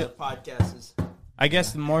that's why the podcast is. I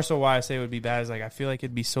guess more so why I say it would be bad is like I feel like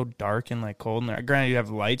it'd be so dark and like cold in there. Granted, you'd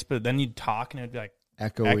have lights, but then you'd talk and it'd be like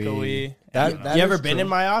echoey. That You ever is been true. in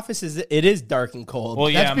my office? It is dark and cold. Well,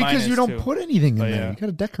 yeah, That's mine because you is don't too. put anything in But there. yeah. You got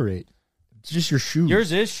to decorate. It's just your shoes.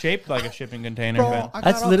 Yours is shaped like a shipping container. Ben.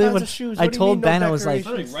 That's literally what I told Ben. I was like,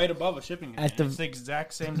 Literally right above a shipping container. At the- It's the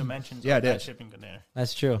exact same dimensions Yeah, of it that is. shipping container.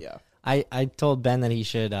 that's true. Yeah. I told Ben that you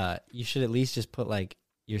should at least just put like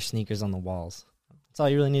your sneakers on the walls. That's all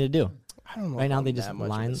you really need to do. I don't know. Right if now I'm they that just much of a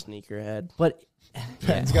line- sneakerhead. But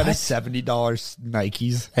Ben's got a $70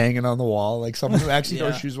 Nikes hanging on the wall. Like someone who actually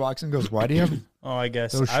knows Yeah. shoes walks and goes, "Why do you have?" Oh, I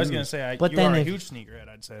guess Those I was shoes. gonna say But you then are a if- huge sneakerhead.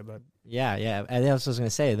 I'd say, but yeah. And that's what I was gonna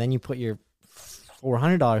say. Then you put your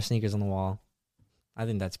 $400 sneakers on the wall. I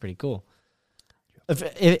think that's pretty cool.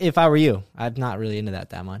 If I were you, I'm not really into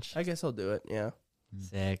that much. I guess I'll do it. Yeah.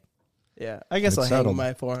 Sick. Yeah. I guess It's I'll hang settled.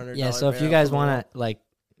 my $400. Yeah. So if you pair guys up on the want to like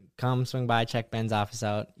come swing by, check Ben's office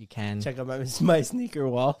out, you can. wall. Check out my sneaker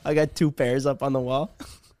wall. I got 2 pairs up on the wall.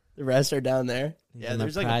 The rest are down there. Yeah, in the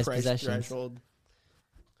there's like a prized price possessions. threshold.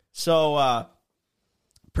 So,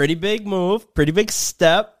 pretty big move, pretty big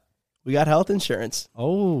step. We got health insurance.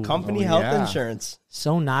 Oh, Company Oh, health yeah. insurance.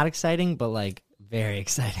 so not exciting, but like very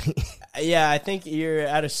exciting. Yeah, I think you're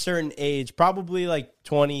at a certain age, probably like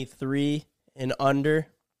 23 and under.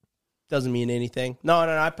 Doesn't mean anything. No,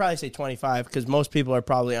 I'd probably say 25 because most people are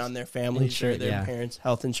probably on their families or Insured, their yeah. parents'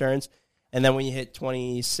 health insurance. And then when you hit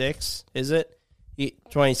 26, is it?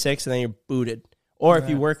 26, and then you're booted. Or if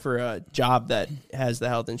you work for a job that has the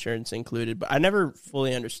health insurance included. But I never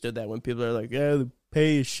fully understood that when people are like, yeah, the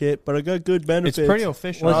pay is shit, but I got good benefits. it's pretty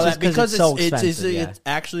official. Well, All it's that just 'cause it's so it's expensive, yeah.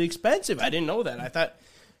 actually expensive. I didn't know that. I thought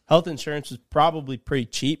health insurance was probably pretty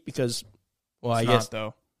cheap because, well, It's I guess not,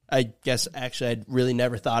 though. I guess actually I'd really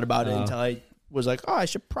never thought about it until I was like, oh, I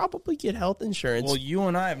should probably get health insurance. Well, you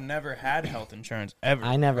and I have never had health insurance ever.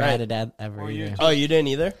 I never Right. had it ever Or you- either. Oh, you didn't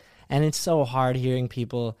either? And it's so hard hearing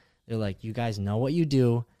people. They're like, "You guys know what you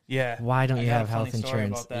do. Yeah. Why don't I you got a have funny health story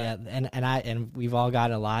insurance?" about that. Yeah, and we've all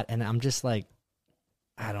got a lot, and I'm just like,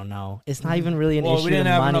 I don't know. It's not even really an Well, we issue didn't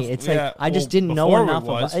of have money. enough- It's yeah, like I just well, didn't know before it enough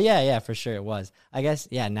was. about. Yeah, for sure it was. I guess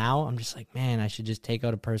now I'm just like, man, I should just take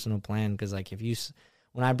out a personal plan because like if you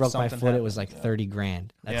when I broke my Something foot, it was like happened, 30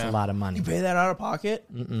 grand. That's Yeah. a lot of money. You pay that out of pocket?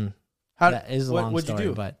 Mm-mm. How That is a long what'd story, you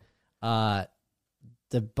do? but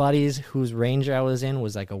the buddies whose ranger I was in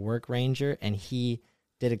was like a work ranger, and he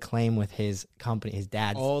did a claim with his company, his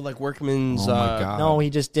dad's. Oh, like workman's. Oh my god! No, he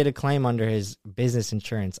just did a claim under his business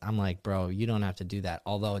insurance. I'm like, bro, you don't have to do that.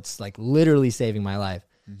 Although it's like literally saving my life.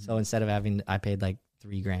 So instead of I paid like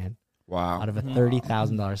 $3,000 Wow. out of a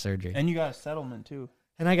 $30,000 surgery, And you got a settlement, too.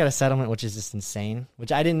 and I got a settlement, which is just insane.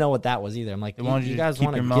 Which I didn't know what that was either. I'm like, They wanted you you guys to keep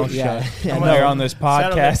want your to mouth yeah, shut. yeah, I'm no. here on this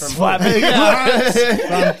podcast. from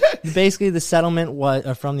Flapping. Basically, the settlement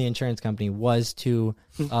was from the insurance company was to,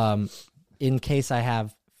 in case I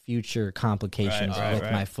have future complications Right, with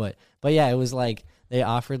right. my foot. But yeah, it was like they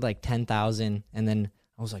offered like $10,000, and then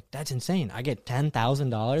I was like, that's insane. I get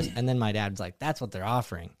 $10,000, and then my dad's like, that's what they're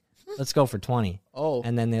offering. Let's go for 20. Oh.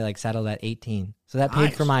 And then they like settled at 18. So that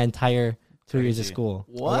paid for my entire 2 years of Crazy. school.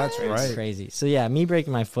 What? that's It's right. crazy. So yeah, me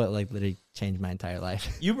breaking my foot like literally changed my entire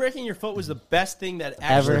life. You breaking your foot was the best thing that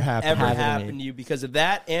Ever actually happened to me. happened to you because of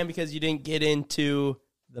that and because you didn't get into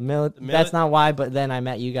That's not why, but then I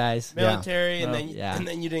met you guys. military and No. then Yeah. and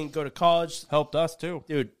then you didn't go to college. Helped us, too.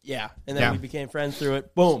 Dude, yeah. And then Yeah. we became friends through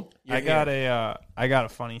it. Boom. I got a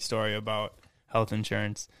funny story about health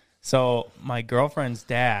insurance. So my girlfriend's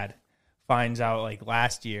dad finds out like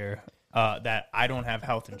last year that I don't have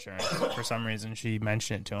health insurance for some reason. She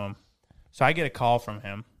mentioned it to him. So I get a call from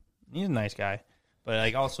him. He's a nice guy, but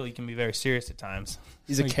like also he can be very serious at times.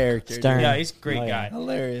 He's a character. Stern. Yeah, he's a great Oh, guy. yeah.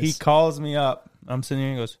 Hilarious. He calls me up. I'm sitting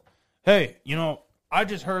here and goes, "Hey, I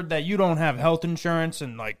just heard that you don't have health insurance,"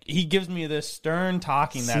 and like he gives me this stern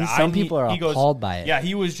talking that See, some I need- people are he goes, appalled by it. Yeah,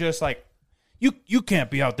 he was just like, "You can't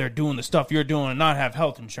be out there doing the stuff you're doing and not have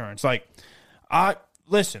health insurance." Like, I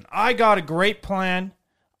got a great plan.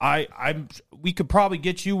 We could probably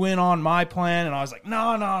get you in on my plan, and I was like,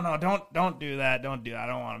 no, don't do that, don't do that. I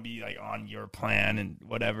don't want to be like on your plan and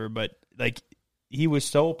whatever. But like, he was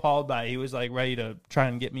so appalled by it. He was like ready to try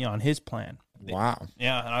and get me on his plan. Wow.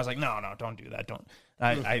 Yeah, and I was like, no, don't do that. Don't.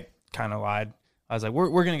 I kind of lied. I was like,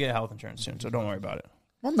 we're gonna get health insurance soon, so don't worry about it.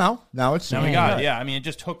 Well, now it's Now we got it. Yeah, I mean, it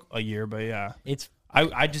just took a year, but yeah,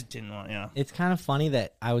 I just didn't want. Yeah, It's kind of funny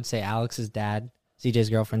that I would say Alex's dad,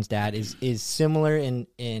 CJ's girlfriend's dad, is similar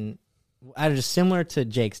just similar to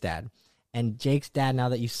Jake's dad. And Jake's dad, now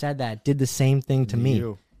that you said that, did the same thing to me.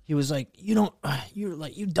 He was like, you dumb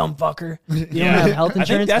fucker. You don't have health insurance.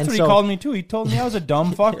 I think that's And what so- he called me too. He told me I was a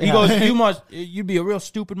dumb fucker. He goes, you'd be a real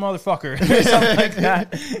stupid motherfucker. Or something like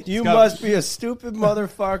that. You must be a stupid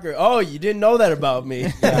motherfucker. Oh, you didn't know that about me.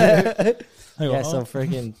 Yeah, so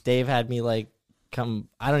freaking Dave had me like come.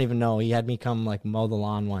 I don't even know. He had me come like mow the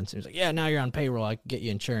lawn once. He was like, "Yeah, now you're on payroll. I can get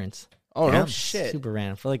you insurance." Oh, no Yeah, shit. Super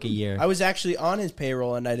random for like a year. I was actually on his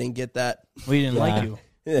payroll and I didn't get that. We didn't like you.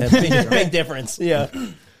 Yeah, big difference. Yeah.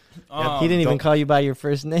 He didn't even call you by your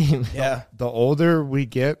first name. Yeah. The older we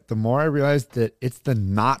get, the more I realize that it's the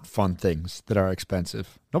not fun things that are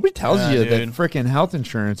expensive. Nobody tells you that freaking health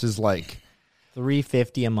insurance is like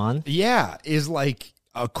 $350 a month. Yeah, is like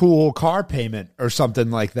a cool car payment or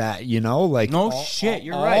something like that, like Shit,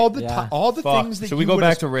 you're all right. the Yeah. time, all the Fuck. things that Should we you go would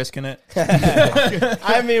back to risking it?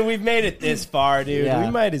 I mean, we've made it this far, dude. Yeah.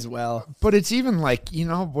 We might as well. But it's even like,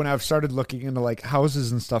 when I've started looking into like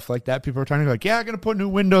houses and stuff like that, people are trying to be like, yeah, I'm going to put new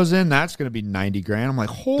windows in. That's going to be $90,000. I'm like,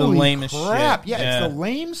 holy lamest crap. shit. Yeah, Yeah. it's the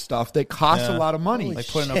lame stuff that costs a lot of money. Like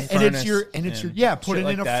putting a furnace. and it's your putting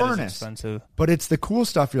Shit in a like that is furnace. expensive. But it's the cool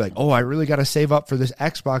stuff. You're like, oh, I really got to save up for this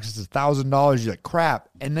Xbox. It's $1,000. You're like, crap.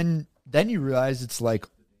 And then you realize it's like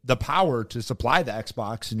the power to supply the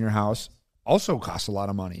Xbox in your house also costs a lot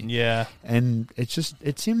of money. Yeah. And it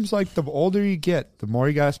seems like the older you get, the more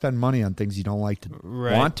you got to spend money on things you don't like to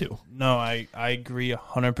want to. No, I agree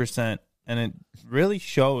 100%. And it really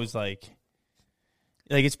shows like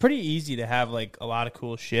it's pretty easy to have like a lot of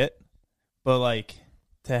cool shit, but like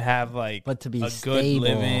to have like But to be a good stable,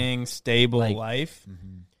 living, stable like- life,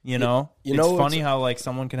 You it's know, funny how like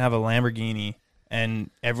someone can have a Lamborghini and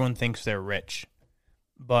everyone thinks they're rich.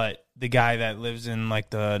 But the guy that lives in like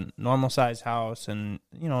the normal size house and,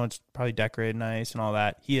 it's probably decorated nice and all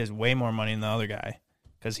that, he has way more money than the other guy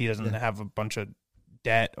because he doesn't have a bunch of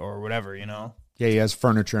debt or whatever, Yeah, he has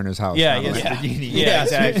furniture in his house. Yeah, not a yeah. Lamborghini. Yeah,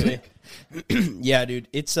 exactly. Yeah, dude.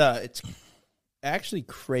 It's actually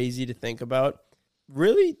crazy to think about.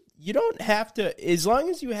 Really, you don't have to, as long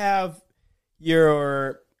as you have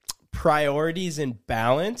your priorities in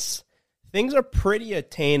balance, things are pretty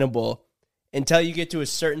attainable until you get to a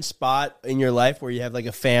certain spot in your life where you have like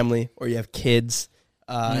a family or you have kids.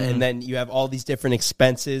 And then you have all these different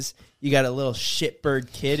expenses. You got a little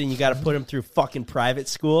shitbird kid and you got to put him through fucking private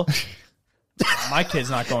school. My kid's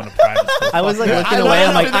not going to private school. I was like looking away.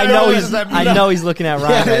 I'm like, I know he's looking at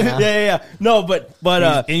Ryan right now. Yeah. No, but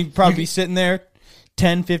He'd probably be sitting there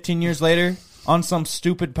 10, 15 years later on some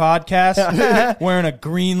stupid podcast wearing a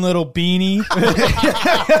green little beanie.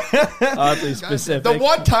 oddly specific. The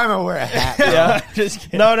one time I wear a hat. Yeah, just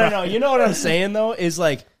kidding. No. You know what I'm saying though is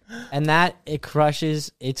like, And that, it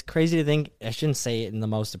crushes. It's crazy to think. I shouldn't say it in the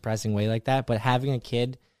most depressing way like that, but having a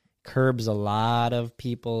kid curbs a lot of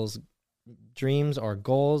people's dreams or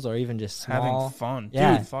goals or even just small. Having fun.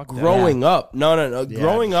 Yeah. Dude, fuck that. growing up. No.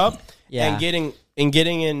 Growing up Yeah. and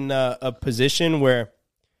getting in a position where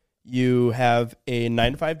you have a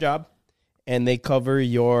 9-to-5 job and they cover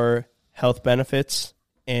your health benefits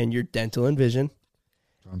and your dental and vision.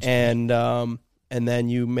 And then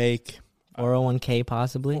you make 401k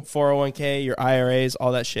possibly. 401k, your IRAs,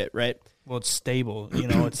 all that shit, right? Well, it's stable.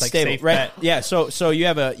 It's like Stable, safe right? bet. Yeah. So you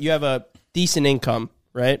have a decent income,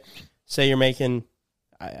 right? Say you're making,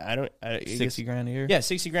 I guess- 60 grand a year. Yeah,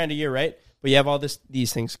 $60,000 a year, right? But you have all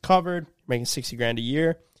these things covered, making $60,000 a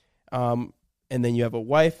year, and then you have a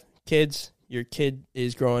wife, kids. Your kid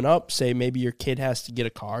is growing up. Say maybe your kid has to get a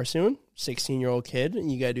car soon, 16-year-old kid,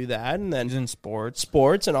 and you got to do that, and then He's in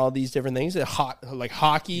sports. and all these different things. Like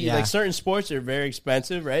hockey, Yeah. like certain sports are very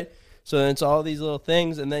expensive, right? So then it's all these little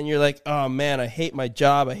things, and then you're like, oh man, I hate my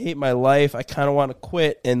job, I hate my life, I kind of want to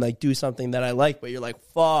quit and like do something that I like, but you're like,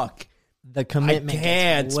 fuck, The commitment I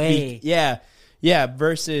can't gets way. yeah.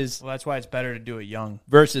 Versus, Well, that's why it's better to do it young.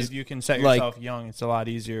 versus If you can set like- yourself young, it's a lot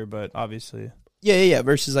easier. But obviously, yeah.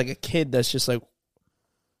 Versus like a kid that's just like,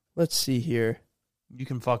 let's see here. you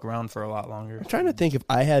can fuck around for a lot longer. I'm trying to think if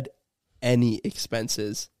I had any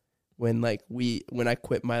expenses when I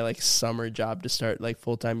quit my like summer job to start like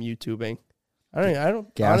full time YouTubing. I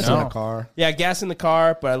don't Gas honestly- in the car. Yeah, gas in the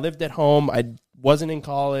car, but I lived at home. I wasn't in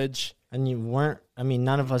college. And you weren't, I mean,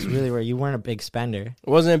 none of us really were. You weren't a big spender. I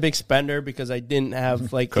wasn't a big spender because I didn't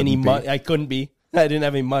have like any Couldn't be. money. I couldn't be. I didn't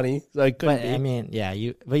have any money, so I couldn't But, be. I mean, yeah,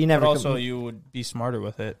 but you never. But also, you would be smarter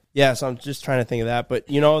with it. Yeah, so I'm just trying to think of that. But,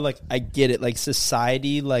 you know, like, I get it. Like,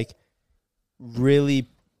 society, like, really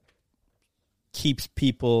keeps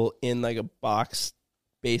people in, like, a box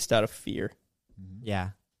based out of fear. yeah.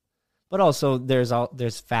 But also,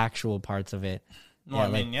 there's factual parts of it. No, Yeah, I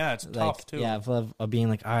mean, yeah, it's tough too. Yeah, of being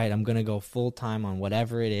like, all right, I'm gonna go full time on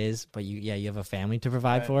whatever it is, but you have a family to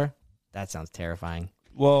provide for. That sounds terrifying.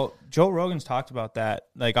 Well, Joe Rogan's talked about that.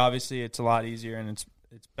 Like, obviously, it's a lot easier and it's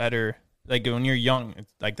better. Like, when you're young,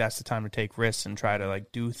 it's like that's the time to take risks and try to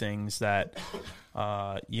like do things that,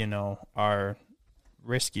 you know, are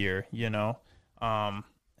riskier. You know,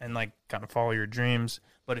 and like kind of follow your dreams.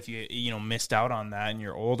 But if you missed out on that and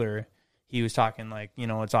you're older, he was talking like, you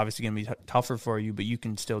know, it's obviously going to be tougher for you, but you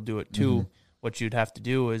can still do it too. Mm-hmm. What you'd have to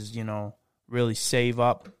do is, you know, really save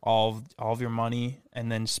up all of your money and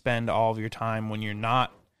then spend all of your time when you're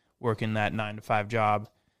not working that 9-to-5 job.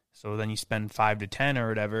 So then you spend 5 to 10 or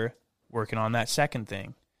whatever working on that second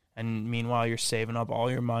thing. And meanwhile, you're saving up all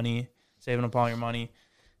your money,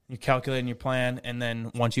 you're calculating your plan. And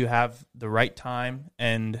then once you have the right time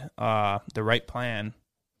and the right plan,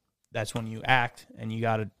 that's when you act, and you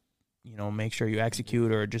got to, you know, make sure you execute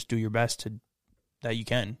or just do your best that you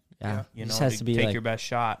can. Yeah, You it know, just has to be take like your best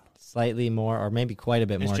shot. slightly more, or maybe quite a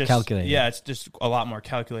bit more Just, calculated. Yeah, it's just a lot more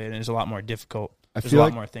calculated, and it's a lot more difficult. I There's feel a lot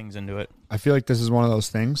like- more things into it. I feel like this is one of those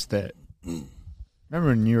things that, remember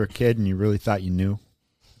when you were a kid and you really thought you knew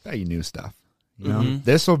stuff. You know,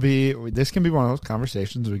 this can be one of those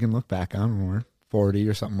conversations we can look back on when we're 40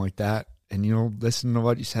 or something like that. And, you know, listen to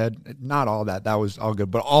what you said. Not all that. That was all good.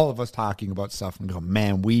 But all of us talking about stuff and go,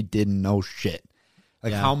 man, we didn't know shit.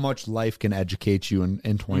 Like how much life can educate you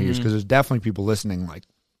in 20 years. Because there's definitely people listening like,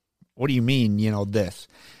 what do you mean, you know, this?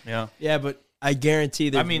 Yeah. Yeah, but I guarantee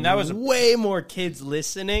there's that was way more kids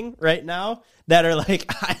listening right now that are like,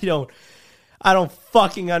 I don't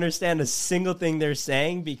fucking understand a single thing they're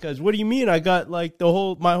saying, because what do you mean? I got like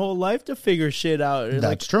my whole life to figure shit out. That's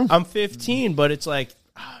like, true. I'm 15, but it's like,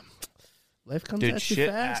 life comes Dude, at you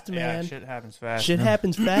fast, man. Yeah, shit happens fast. Shit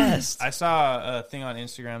happens fast. I saw a thing on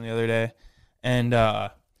Instagram the other day, and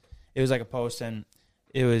it was like a post, and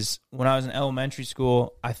it was when I was in elementary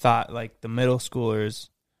school, I thought like the middle schoolers,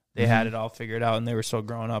 they had it all figured out and they were so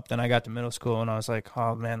grown up. Then I got to middle school and I was like,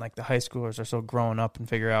 oh man, like the high schoolers are so grown up and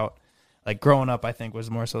figure out, like growing up I think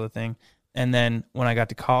was more so the thing. And then when I got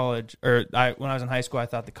to college, when I was in high school, I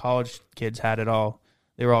thought the college kids had it all.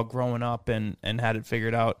 They were all growing up and had it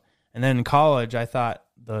figured out. And then in college, I thought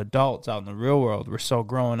the adults out in the real world were so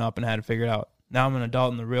growing up and had it figured out. Now I'm an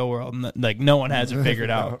adult in the real world, and like no one has it figured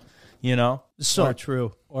out, you know? So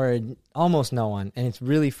true. Or almost no one. And it's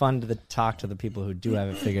really fun to talk to the people who do have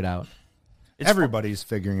it figured out. Everybody's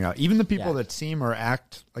figuring it out. Even the people that seem or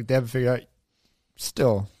act like they have it figured out,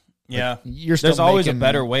 still. Yeah. Like, you're still There's always a making-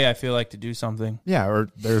 better way, I feel like, to do something. Yeah, or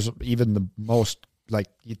there's even the most, like,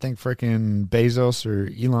 you think freaking Bezos or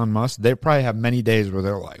Elon Musk, they probably have many days where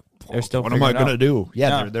they're like, They're still what am I figuring it going to out. do?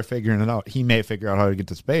 Yeah, Yeah. they're figuring it out. He may figure out how to get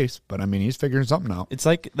to space, but I mean, he's figuring something out. It's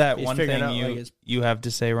like that He's one figuring thing out, like, his- you have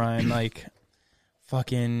to say, Ryan, like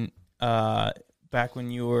fucking back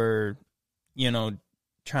when you were, you know,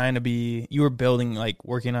 you were building, like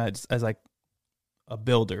working as like a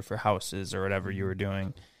builder for houses or whatever you were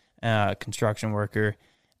doing, construction worker,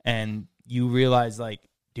 and you realize like,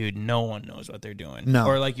 dude, no one knows what they're doing. No.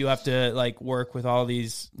 Or like you have to like work with all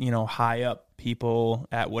these, you know, high up people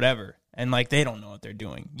at whatever, and like they don't know what they're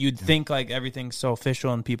doing. You'd think like everything's so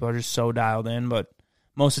official and people are just so dialed in, but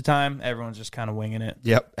most of the time everyone's just kind of winging it.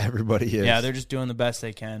 Yep, everybody is. Yeah, they're just doing the best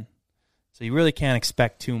they can. So you really can't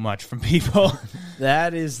expect too much from people.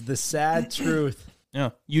 That is the sad truth.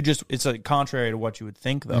 Yeah, it's like contrary to what you would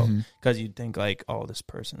think though, because you'd think like, oh, this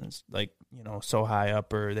person is like, you know, so high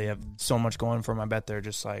up, or they have so much going for them. I bet they're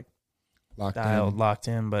just like locked dialed, in. locked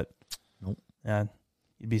in. But Nope. yeah,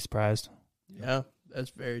 you'd be surprised. Yeah. That's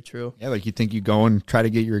very true. Yeah, like you think you go and try to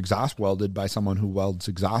get your exhaust welded by someone who welds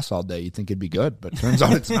exhaust all day. You think it'd be good, but turns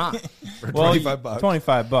out it's not. For $25.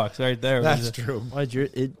 $25 right there. That's true. Why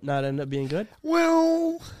did it not end up being good?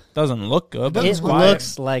 Well, Doesn't look good, but It it's quiet.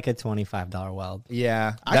 looks like a $25 weld.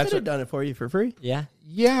 yeah, I could have done it for you for free. Yeah.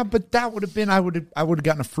 yeah, but that would have been I would have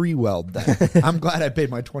gotten a free weld. Then. I'm glad I paid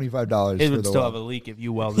my $25. It for would the still weld. have a leak if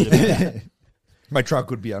you welded it. My truck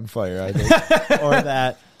would be on fire. I think. Or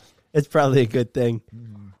that. It's probably a good thing.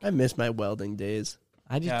 I miss my welding days.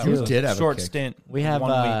 I just Yeah, do. it was did a have a short kick. stint. We have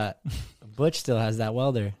 1 week. Butch still has that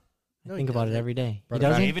welder. No, I he think about it doesn't. every day. He Brought it back.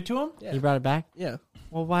 doesn't. Gave it to him? Yeah. He brought it back. Yeah.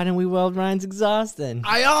 Well, why didn't we weld Ryan's exhaust then?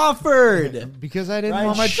 I offered. Because I didn't Ryan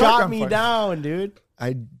want my truck shot on me fire. down, dude.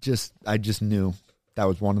 I just knew that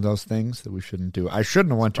was one of those things that we shouldn't do. I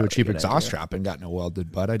shouldn't have went to a cheap exhaust strap and gotten it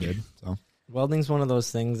welded, but I did. So Welding's one of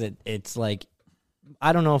those things that it's like,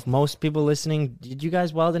 I don't know if most people listening, did you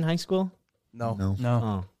guys weld in high school? No. no.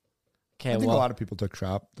 Oh. Okay, I think well, a lot of people took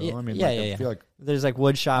shop. Though. Yeah, I mean, yeah, like, yeah, I yeah. feel like there's like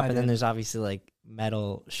wood shop I and then did. there's obviously like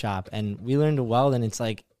metal shop. And we learned to weld and it's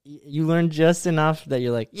like, you learn just enough that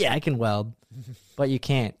you're like, yeah, I can weld, but you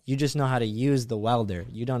can't. You just know how to use the welder.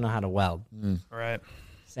 You don't know how to weld. Right.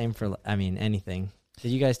 Same for, I mean, anything. Did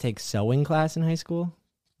you guys take sewing class in high school?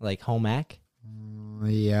 Like home ec?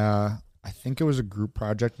 yeah, I think it was a group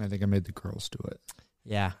project, and I think I made the girls do it.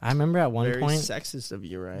 Yeah. I remember at one Very point. sexist of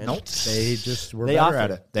you, Ryan. Nope, they just were They better offered.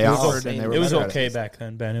 at it. They It was offered, okay. and they were It was better okay at it. back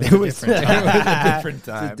then, Ben. It was a different time. It was a different It's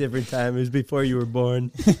a time. different time. It was before you were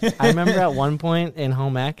born. I remember at one point in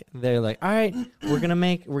home ec, they're like, all right, we're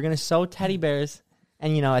going to sew teddy bears.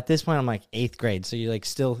 And, you know, at this point, I'm like 8th grade. So you're like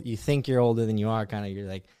you think you're older than you are, kind of. You're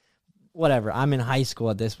like, whatever. I'm in high school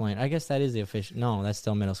at this point. I guess that is the official. No, that's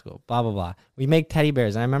still middle school. Blah, blah, blah. We make teddy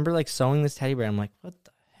bears. And I remember like sewing this teddy bear. I'm like, what the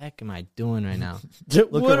heck am I doing right now?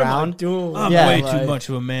 Look What am I around. doing? I'm Yeah, way like- too much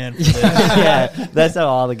of a man for this. Yeah, that's how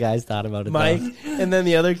all the guys thought about it. Mike, though. and then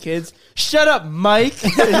the other kids, shut up, Mike.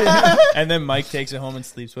 And then Mike takes it home and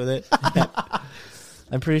sleeps with it.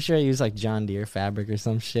 I'm pretty sure I used like John Deere fabric or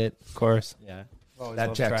some shit. Of course. Yeah.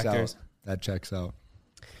 That checks out. That checks out.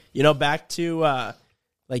 You know, back to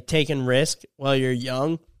like taking risk while you're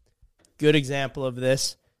young. Good example of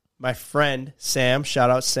this. My friend Sam, shout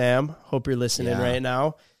out Sam. Hope you're listening Yeah. right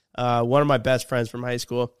now. One of my best friends from high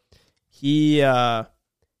school. He, you know,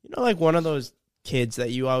 like one of those kids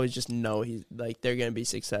that you always just know he's like they're gonna be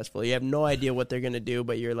successful. You have no idea what they're gonna do,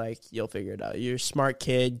 but you're like you'll figure it out. You're a smart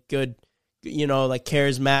kid, good, you know, like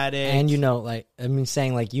charismatic, And you know, like, I mean,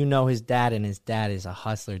 saying like, you know, his dad and his dad is a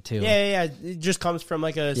hustler too. Yeah. It just comes from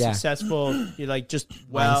like a Yeah. successful, you're like just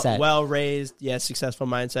Mindset. well raised, successful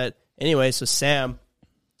mindset. Anyway, so Sam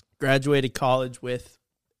graduated college with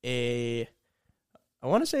I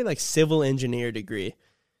want to say like civil engineer degree,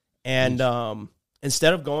 and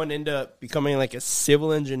instead of going into becoming like a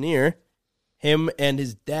civil engineer, him and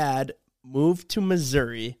his dad moved to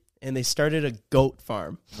Missouri and they started a goat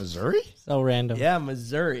farm. Missouri? So random. Yeah,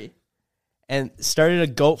 Missouri, and started a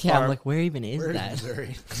goat Yeah, farm. I'm like, where even is Where that? is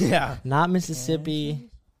Missouri? yeah. Not Mississippi.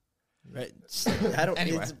 Right. I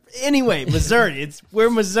don't. Anyway, Missouri. It's where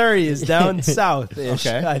Missouri is down south.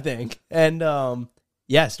 Okay. I think. And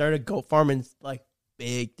started a goat farm and like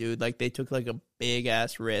big, dude. Like they took like a big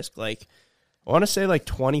ass risk. Like I want to say like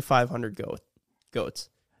 2,500 goats.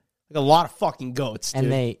 Like a lot of fucking goats. And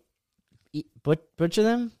dude. they butcher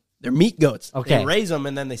them? They're meat goats. Okay. They raise them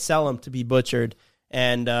and then they sell them to be butchered.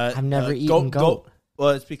 And I've never eaten goat. Well,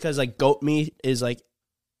 it's because like goat meat is like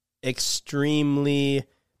extremely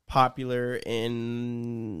popular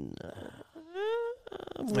in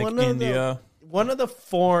Like India. one of the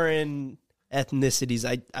foreign ethnicities.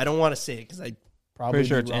 I don't want to say it because I probably Pretty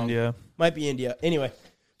sure be it's wrong. India. Might be India. Anyway,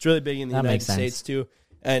 it's really big in the That United makes sense. States too.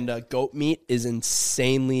 And goat meat is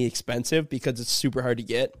insanely expensive because it's super hard to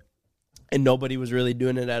get. And nobody was really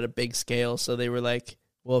doing it at a big scale. So they were like,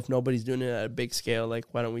 well, if nobody's doing it at a big scale, like,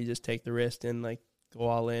 why don't we just take the risk and like go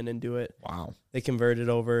all in and do it? Wow. They converted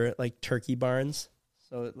over like turkey barns.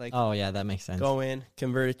 So like Oh, yeah, that makes sense. go in,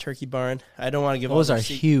 convert a turkey barn. I don't want to give Those all are the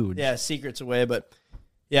huge. Yeah, secrets away, but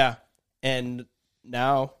yeah. And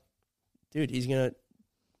now, dude, he's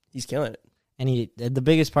killing it. And the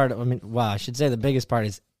biggest part, I should say the biggest part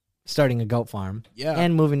is starting a goat farm. Yeah.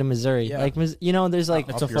 And moving to Missouri. Yeah. Like, you know, there's like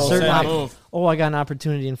It's a a full certain set move. oh, I got an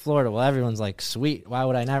opportunity in Florida. Well, everyone's like, sweet. Why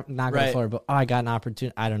would I not go to Right. Florida? But I got an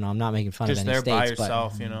opportunity. I don't know. I'm not making fun Just of any there by states,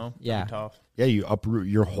 yourself, you know? Yeah. Pretty tough. Yeah, you uproot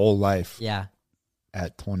your whole life but yeah.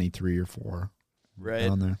 at 23 or 4. Right.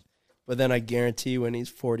 Down there. But then I guarantee when he's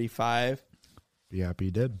 45 Be happy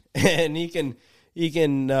you did. and he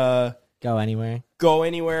can Go anywhere. go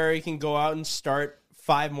anywhere, he can go out and start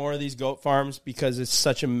 5 more of these goat farms because it's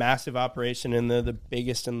such a massive operation and they're the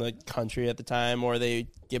biggest in the country at the time, or they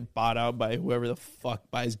get bought out by whoever the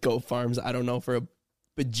fuck buys goat farms, I don't know, for a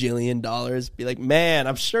bajillion dollars. Be like, man,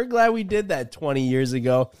 I'm sure glad we did that 20 years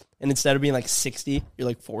ago. And instead of being like 60, you're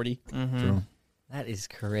like 40. Mm-hmm. That is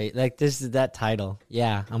great. Like, this is that title.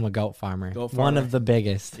 Yeah, I'm a goat farmer. Goat farmer. One of the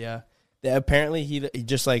biggest. Yeah. Apparently, he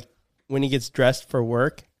just like when he gets dressed for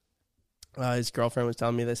work, his girlfriend was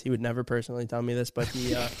telling me this. He would never personally tell me this, but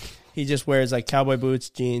he just wears like cowboy boots,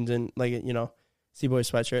 jeans, and like, you know, Seaboy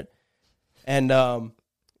sweatshirt. And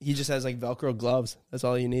he just has like Velcro gloves. That's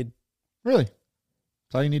all you need. Really?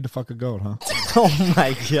 That's all you need to fuck a goat, huh? Oh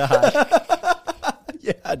my God.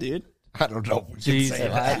 Yeah, dude. I don't know.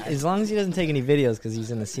 As long as he doesn't take any videos because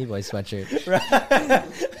he's in the Seaboy sweatshirt.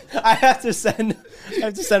 Right. I have to send him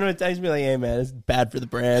a text and be like, hey man, it's bad for the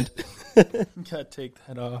brand. Gotta take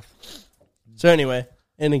that off. So anyway,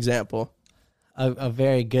 an example. A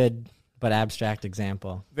very good but abstract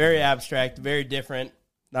example. Very abstract, very different.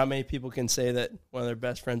 Not many people can say that one of their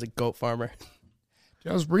best friends is a goat farmer.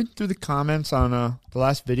 I was reading through the comments on the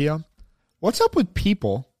last video. What's up with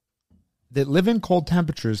people that live in cold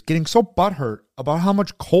temperatures getting so butthurt about how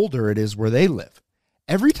much colder it is where they live?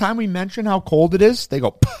 Every time we mention how cold it is, they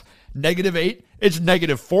go, -8. It's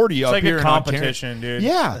 -40 up like here a in competition, Ontario. dude.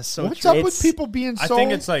 Yeah. That's so What's true. up with people being so... I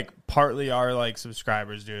think it's like partly our like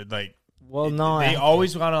subscribers, dude. Like, Well, no. they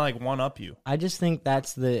always want to like one up you. I just think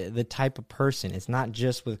that's the type of person. It's not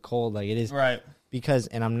just with cold. Like, it is... Right. Because,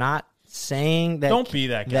 and I'm not saying that... Don't be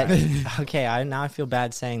that guy. Okay, now I feel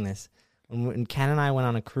bad saying this. When Ken and I went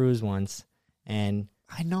on a cruise once, and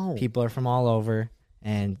I know people are from all over,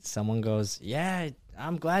 and someone goes, yeah,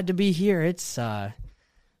 I'm glad to be here. It's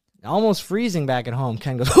almost freezing back at home.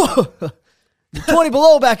 Ken goes, 20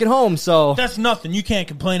 below back at home, so... That's nothing. You can't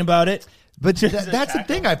complain about it. But that's the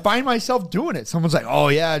thing. I find myself doing it. Someone's like, oh,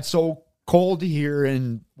 yeah, it's so cold here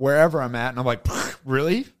and wherever I'm at. And I'm like,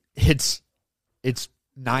 really? It's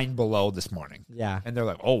 9 below this morning. Yeah. And they're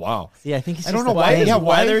like, oh, wow. Yeah, I think it's I just don't know the why. way- Yeah,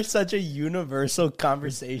 why? Weather's such a universal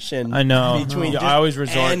conversation. I know. Between I always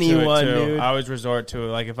resort anyone, to it too. dude. I always resort to it.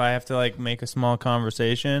 Like if I have to like make a small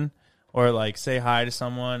conversation or like say hi to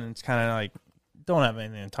someone, and it's kind of like don't have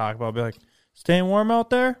anything to talk about. I'll be like, staying warm out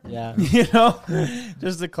there. Yeah. You know,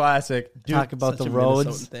 just the classic. Talk about such the a roads,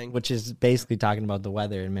 Minnesotan thing. which is basically talking about the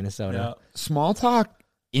weather in Minnesota. Yeah. Small talk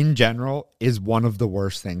in general is one of the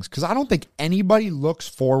worst things because I don't think anybody looks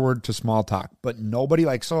forward to small talk, but nobody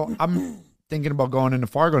like. So I'm thinking about going into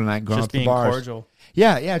Fargo tonight, and going Just out to being bars. cordial.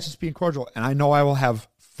 Yeah, it's just being cordial, and I know I will have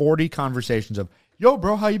 40 conversations of, "Yo,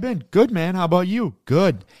 bro, how you been? Good, man. How about you?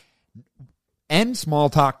 Good." End small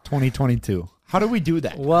talk 2022. How do we do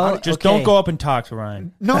that? Well, Just okay. don't go up and talk to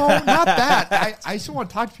Ryan. No, not that. I still want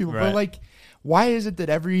to talk to people, Right. but like, why is it that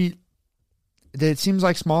that it seems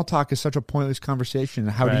like small talk is such a pointless conversation?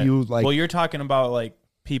 How Right. do you like? Well, you're talking about like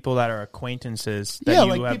people that are acquaintances that Yeah, you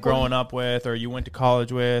like have people- grown up with, or you went to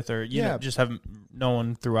college with, or you know, Yeah. just have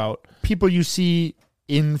known throughout. people you see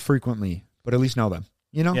infrequently, but at least know them.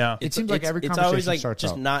 You know? Yeah. It seems like every it's conversation always like starts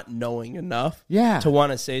just out. not knowing enough Yeah. to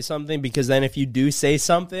want to say something, because then if you do say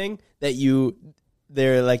something that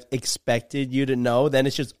they're like expected you to know, then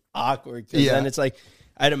it's just awkward. 'Cause Yeah. then it's like,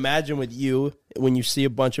 I'd imagine with you, when you see a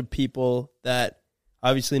bunch of people that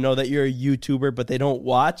obviously know that you're a YouTuber, but they don't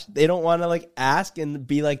watch, they don't want to like ask and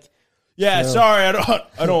be like, yeah, sorry,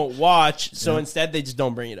 I don't watch. So instead they just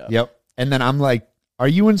don't bring it up. Yep. And then I'm like, "Are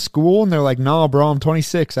you in school?" And they're like, "No, bro, I'm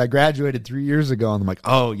 26. I graduated 3 years ago." And I'm like,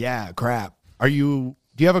 "Oh yeah, crap. Do you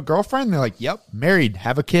have a girlfriend?" And they're like, "Yep, married,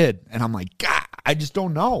 have a kid." And I'm like, "God, I just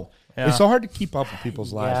don't know." Yeah. It's so hard to keep up with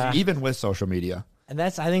people's lives, Yeah. even with social media. And I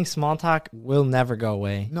think small talk will never go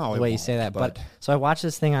away. No, the it way you won't, say that. But but- so I watched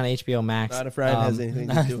this thing on HBO Max. Not if Ryan has anything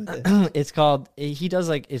to do with it. It's called, he does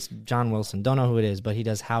like, it's John Wilson. Don't know who it is, but he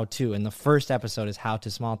does how to. And the first episode is how to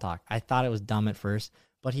small talk. I thought it was dumb at first,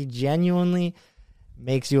 but he genuinely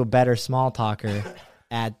makes you a better small talker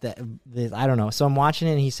at the I don't know. So I'm watching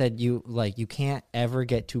it and he said, you can't ever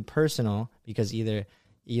get too personal because either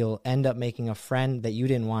you'll end up making a friend that you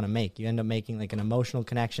didn't want to make. You end up making like an emotional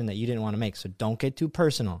connection that you didn't want to make. So don't get too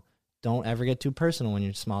personal. Don't ever get too personal when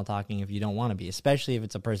you're small talking if you don't want to be, especially if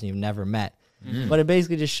it's a person you've never met. But it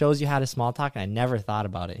basically just shows you how to small talk, and I never thought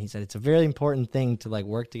about it. He said it's a very important thing to like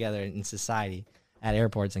work together in society at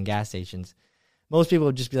airports and gas stations. Most people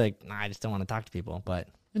would just be like, nah, I just don't want to talk to people. But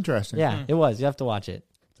Interesting. yeah, it was. You have to watch it.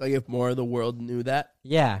 Like if more of the world knew that,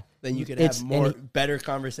 Yeah. then you could It's- have more and better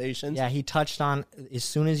conversations. Yeah, he touched on as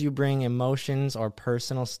soon as you bring emotions or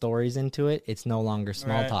personal stories into it, it's no longer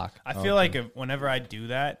small Right. talk. I feel like whenever I do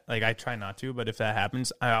that, like I try not to, but if that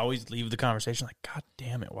happens, I always leave the conversation like, God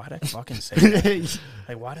damn it, why did I fucking say that?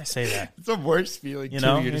 Like, why did I say that? It's the worst feeling, You too.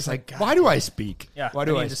 know? You're just It's like, like, why do I speak? Yeah, Why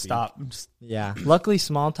do I need to speak? stop? Just- Yeah. Luckily,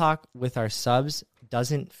 small talk with our subs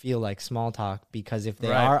doesn't feel like small talk because if they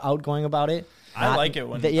Right. are outgoing about it, I like it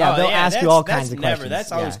when- they'll Oh, ask you that's- all that's kinds of never, questions.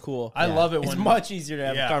 That's always Yeah. cool. I love it when It's much easier to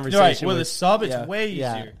have a You're conversation right. With a with sub, it's yeah. way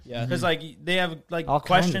Yeah. easier. Yeah. Because like they have like All kinds of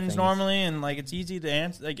questions things. normally, and like it's easy to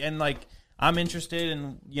answer. Like and like I'm interested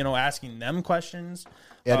in asking them questions.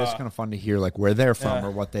 Yeah, it's kind of fun to hear like where they're from Yeah.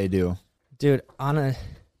 or what they do. Dude, on a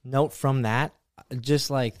note from that, just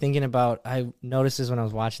like thinking about, I noticed this when I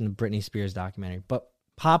was watching the Britney Spears documentary, but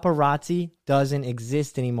paparazzi doesn't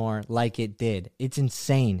exist anymore like it did. It's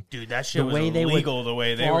insane. Dude, that shit The was way they would illegal. The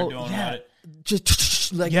way they follow- were doing yeah. it.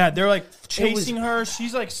 Just like Yeah, they're like chasing her.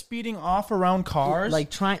 She's like speeding off around cars, like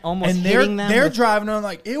trying almost and hitting them. they're with- driving on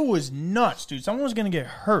like it was nuts, dude. Someone was gonna get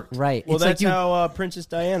hurt. right. Well, it's like that's you, how Princess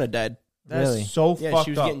Diana died. That's Really? so Yeah, fucked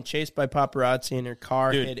she was up. getting chased by paparazzi, and her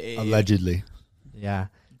car Dude, hit a. Allegedly. yeah.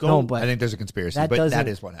 Go- No, but I think there's a conspiracy, that but doesn't, that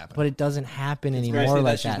is what happened. But it doesn't happen crazy anymore that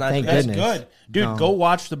like she's that. not Thank dead. That's goodness. good, dude. No. Go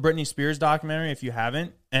watch the Britney Spears documentary if you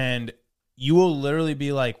haven't, and you will literally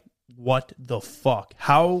be like, "What the fuck?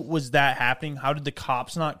 How was that happening? How did the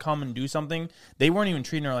cops not come and do something? They weren't even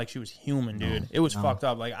treating her like she was human, dude. It was fucked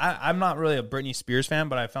up. Like I'm not really a Britney Spears fan,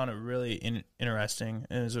 but I found it really interesting.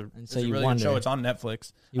 And it's a, so it's a you really wonder- good show. It's on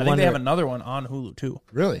Netflix. you I think they have wonder- another one on Hulu too.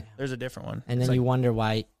 Really? There's a different one. And It's then you like- wonder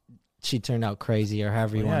why she turned out crazy or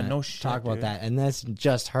however you Oh, yeah, want to no shit, talk about dude. that. And that's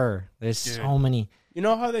just her. There's so many. You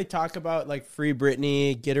know how they talk about like free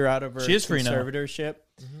Britney, get her out of her She is free now. conservatorship?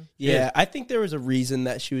 Mm-hmm. Yeah, I think there was a reason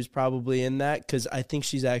that she was probably in that because I think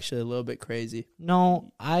she's actually a little bit crazy.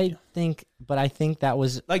 No, I think that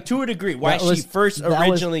was Like to a degree, why That was- she first that was-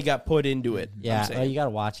 originally got put into it. I'm yeah. saying. You got to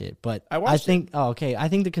watch it, but I watched think I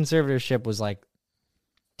think the conservatorship was like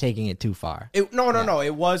taking it too far. No.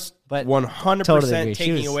 It was But 100% totally agree. She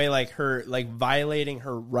taking was- away like her, like violating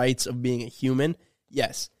her rights of being a human.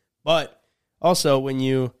 Yes. But also when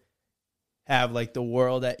you have like the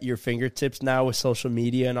world at your fingertips now with social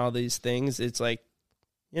media and all these things, it's like,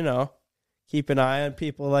 keep an eye on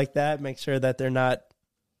people like that. Make sure that they're not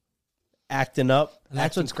acting up. And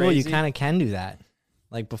that's acting what's cool. You crazy. kind of can do that.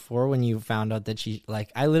 Like before, when you found out that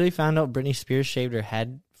I literally found out Britney Spears shaved her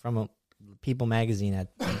head from a People magazine at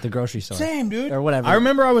the grocery store. Same, dude. Or whatever. I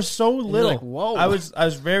remember I was so little. like, whoa. I was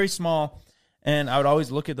very small, and I would always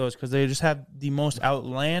look at those because they just have the most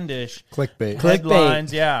outlandish Clickbait.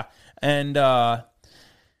 headlines. Yeah, and I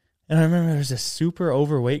remember there was this super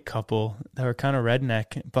overweight couple that were kind of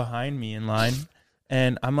redneck behind me in line,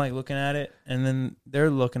 and I'm like looking at it, and then they're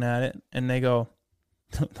looking at it, and they go,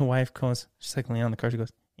 the wife goes, she's like leaning on the car, she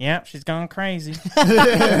goes, "Yep, she's gone crazy," and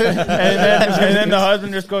then the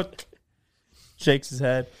husband just goes, shakes his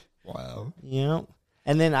head. Wow.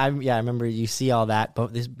 And then I remember you see all that,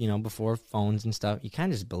 but this, before phones and stuff, you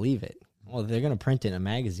kind of just believe it. Well, they're going to print it in a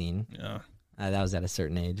magazine. Yeah. That was at a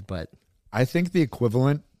certain age, but I think the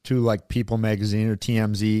equivalent to like People magazine or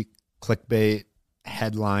TMZ clickbait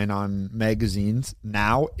headline on magazines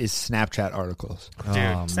now is Snapchat articles. Dude,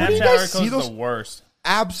 man. do Snapchat you guys articles see is those? the worst.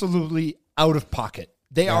 Absolutely out of pocket.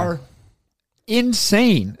 They are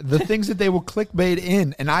insane. The things that they will clickbait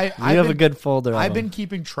in, and I have a good folder of I've them. been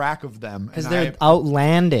keeping track of them because and they're I-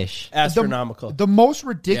 outlandish. astronomical. The most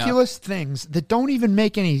ridiculous things that don't even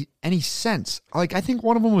make any sense. Like I think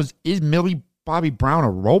one of them was, is Millie Bobby Brown a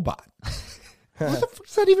robot? What the fuck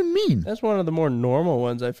does that even mean? That's one of the more normal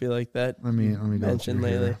ones I feel like that Let me go mentioned through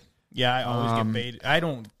here. lately. Yeah, I always get baited. I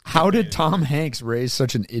don't. How did Tom Hanks raise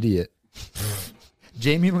such an idiot?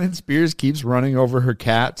 Jamie Lynn Spears keeps running over her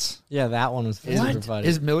cats. Yeah, that one was super funny.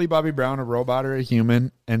 Is Millie Bobby Brown a robot or a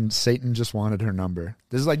human? And Satan just wanted her number.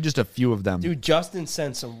 This is like just a few of them. Dude, Justin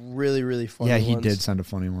sent some really, really funny yeah, ones. he did send a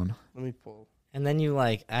funny one. Let me pull. And then you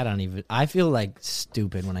I feel like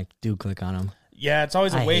stupid when I do click on them. Yeah, it's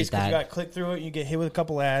always I a hate waste because that. you got to click through it. You get hit with a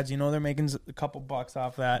couple ads. They're making a couple bucks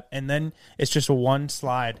off that, and then it's just a one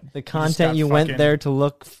slide. The just content got you went fucking- there to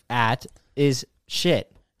look at is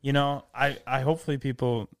shit. I hopefully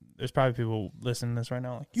people. There's probably people listening to this right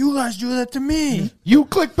now. Like, you guys do that to me. You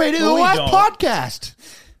clickbaited the No, we last don't. podcast.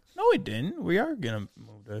 No, we didn't. We are gonna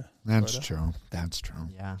move to. That's Florida. true. That's true.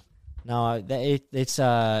 Yeah. No, it's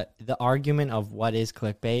the argument of what is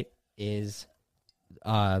clickbait is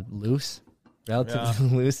loose, relatively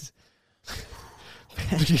loose.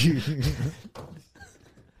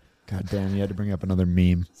 God damn, you had to bring up another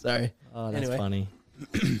meme. Sorry. Oh, that's Anyway. funny.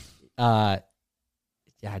 Yeah,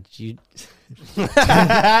 you.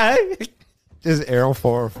 Just arrow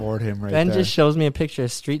forward him right Ben there. just shows me a picture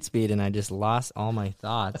of Street Speed, and I just lost all my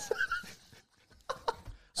thoughts.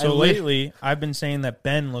 So lately, I've been saying that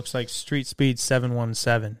Ben looks like Street Speed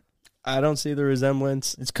 717. I don't see the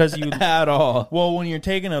resemblance. It's because you at all. Well, when you're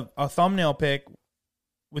taking a thumbnail pic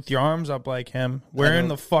with your arms up like him, wearing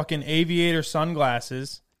the fucking aviator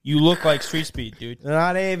sunglasses, you look like Street Speed, dude. They're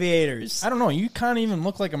not aviators. I don't know. You can't even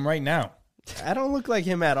look like him right now. I don't look like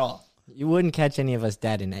him at all. You wouldn't catch any of us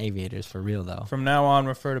dead in aviators for real, though. From now on,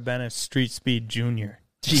 refer to Ben as Street Speed Jr.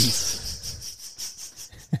 Jeez.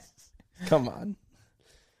 Come on.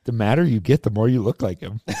 The madder you get, the more you look like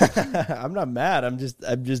him. I'm not mad. I'm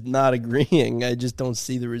just not agreeing. I just don't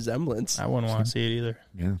see the resemblance. I wouldn't want to see it either.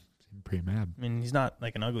 Yeah, I'm pretty mad. I mean, he's not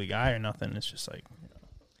like an ugly guy or nothing. It's just like,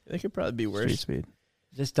 They could probably be worse. Street Speed.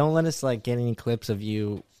 Just don't let us like get any clips of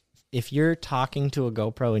you. If you're talking to a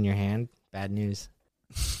GoPro in your hand, bad news.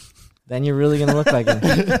 Then you're really gonna look like him.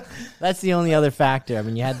 That's the only other factor. I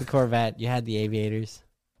mean, you had the Corvette, you had the aviators.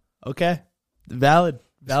 Okay. Valid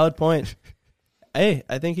point. Hey,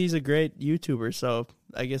 I think he's a great YouTuber, so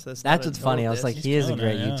I guess that's what's funny. I was like, he is a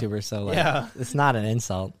great it, yeah. YouTuber, so like, Yeah. it's not an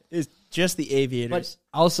insult. It's just the aviators.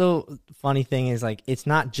 But also, funny thing is like, it's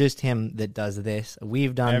not just him that does this.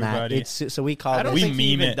 We've done Everybody. that. It's so we call I don't it. We think he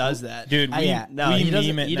meme even it. does that. Dude, he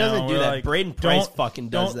doesn't. He doesn't do that. Braden Price fucking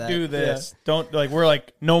does that. Don't do this. Don't like. We're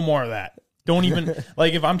like, no more of that. Don't even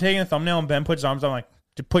like. If I'm taking a thumbnail and Ben puts his arms, I'm like,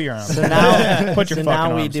 put your arms. So down. now, Put your so fucking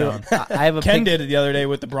now we arms do. down. I have a Ken pic- did it the other day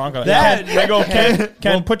with the Bronco. That- I go,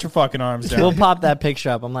 Ken, put your fucking arms down. We'll pop that picture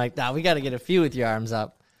up. I'm like, nah, we got to get a few with your arms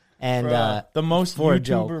up. And the most for a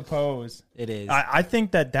YouTuber pose. it is. I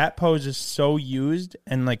think that pose is so used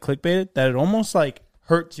and like clickbaited that it almost like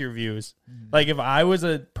hurts your views. Like if I was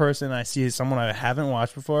a person and I see someone I haven't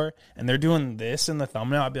watched before and they're doing this in the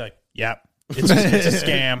thumbnail, I'd be like, yep, it's a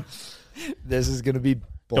scam. This is going to be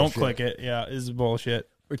bullshit. Don't click it. Yeah, this is bullshit.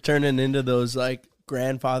 We're turning into those like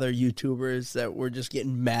grandfather YouTubers that we're just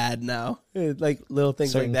getting mad now. Like little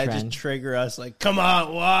things Certain like that trend. just trigger us. Like, come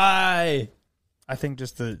on, why? I think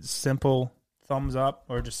just the simple thumbs up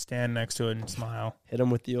or just stand next to it and smile, Hit them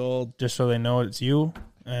with the old. just so they know it's you.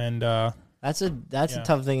 And That's a Yeah.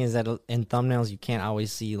 tough thing is that in thumbnails you can't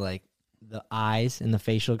always see like the eyes and the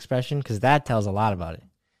facial expression because that tells a lot about it.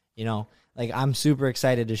 You know, like I'm super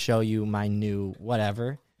excited to show you my new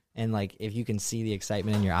whatever, and like if you can see the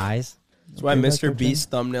excitement in your eyes. That's why Mr.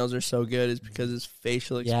 Beast thumbnails are so good. Is because his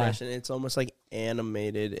facial expression. It's almost like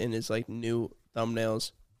animated in his like new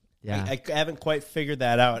thumbnails. Yeah, I haven't quite figured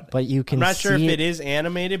that out. but you can. I'm not sure if see it is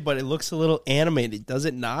animated, but it looks a little animated. Does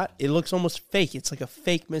it not? It looks almost fake. It's like a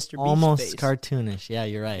fake Mr. Beast almost face. cartoonish. Yeah,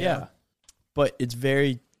 you're right. Yeah. But it's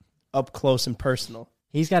very up close and personal.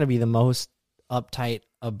 He's got to be the most uptight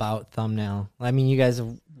about thumbnail. I mean, you guys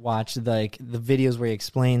have watched like the videos where he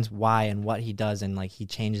explains why and what he does, and like he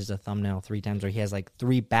changes a thumbnail 3 times, or he has like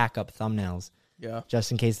 3 backup thumbnails Yeah.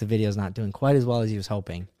 just in case the video's not doing quite as well as he was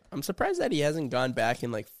hoping. I'm surprised that he hasn't gone back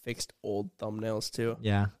and like fixed old thumbnails too.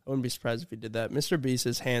 Yeah. I wouldn't be surprised if he did that. Mr. Beast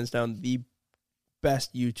is hands down the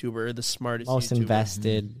best YouTuber, the smartest Most YouTuber.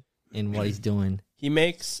 invested in what he's doing. He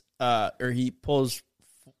makes or he pulls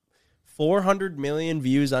 400 million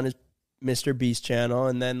views on his Mr. Beast channel,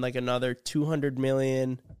 and then like another 200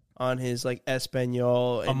 million on his like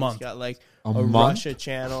Espanol, and month. he's got like A a month? Russia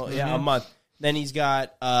channel. Yeah, a month. Then he's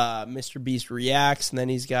got Mr. Beast Reacts, and then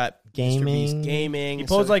he's got Mr. Gaming. Beast Gaming. he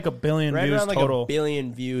pulls like a billion right views around like total. a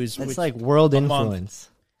billion views. It's which, like world a month. influence,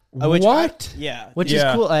 which What? yeah. which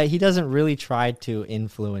Yeah. is cool. He doesn't really try to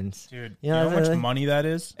influence. Dude, You you know, know how much like- money that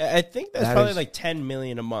is? I think that's That probably is- like 10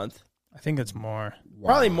 million a month. I think it's more.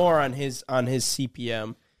 Probably more on his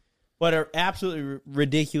CPM, but an absolutely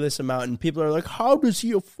ridiculous amount. And people are like, "How does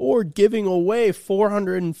he afford giving away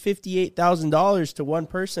 $458,000 to one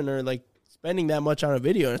person, or like spending that much on a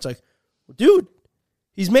video?" And it's like, dude,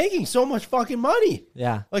 he's making so much fucking money,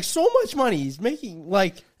 Yeah. like so much money. He's making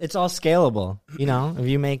like It's all scalable. You know, if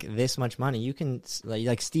you make this much money, you can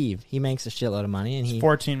like Steve. He makes a shitload of money, and he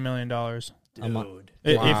 $14 million. dude,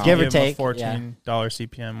 If Wow. you Give or him take, a $14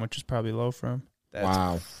 CPM, which is probably low for him. that's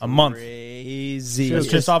Wow. A month. crazy. It's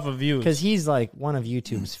just off of views. because he's like one of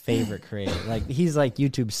YouTube's favorite creators. Like he's like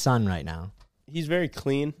YouTube's son right now. He's very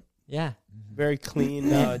clean. Yeah. Very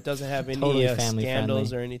clean. It doesn't have any Totally family scandals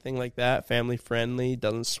friendly. or anything like that. Family friendly.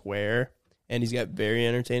 Doesn't swear, and he's got very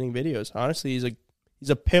entertaining videos. Honestly, he's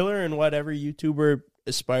a pillar in whatever YouTuber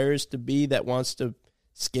aspires to be that wants to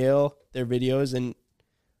scale their videos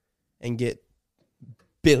and get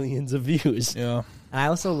billions of views. Yeah. And I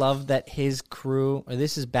also love that his crew, or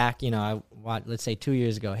this is back, you know, let's say 2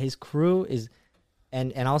 years ago, his crew is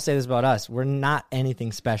And I'll say this about us: we're not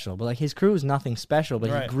anything special, but like his crew is nothing special. But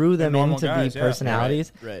Right. he grew them They're normal into guys, be yeah.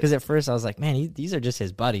 personalities. Right. Because at first I was like, man, these are just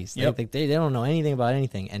his buddies. Yep. They don't know anything about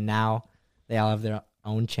anything, and now they all have their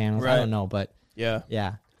own channels. I Right. don't know, but Yeah.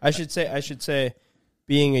 yeah, I should say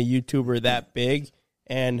being a YouTuber that big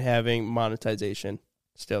and having monetization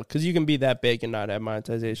still, because you can be that big and not have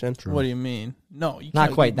monetization. What do you mean? No, you Not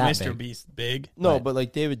can't quite be that Mr. big. Beast big. No, but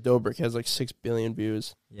like David Dobrik has like 6 billion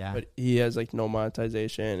views, yeah. but he has like no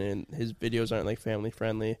monetization and his videos aren't like family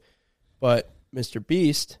friendly. But Mr.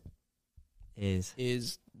 Beast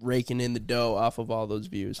is raking in the dough off of all those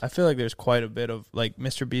views. I feel like there's quite a bit of like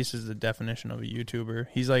Mr. Beast is the definition of a YouTuber.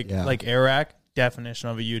 He's like Yeah. like Eric, definition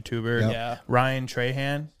of a YouTuber. Yep. Yeah. Ryan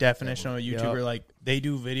Trahan, definition of a YouTuber. Yep. Like they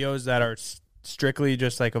do videos that are strictly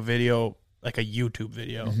just like a video, like a YouTube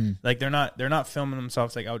video. Mm-hmm. Like they're not filming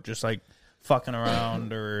themselves like out just like fucking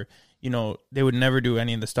around or they would never do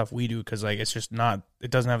any of the stuff we do because like it's just not. It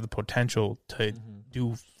doesn't have the potential to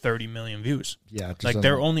do 30 million views. Yeah, it just Like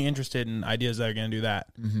they're doesn't- only interested in ideas that are going to do that.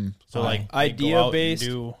 Mm-hmm. So like they go out and Idea-based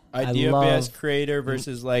do. idea-based love- creator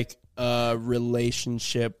versus like a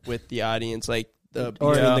relationship with the audience, like Or-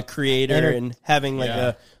 between the creator Enter- and having like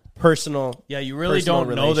Yeah. a personal. Yeah, you really personal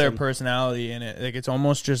don't know their relation. personality in it. Like it's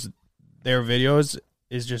almost just their videos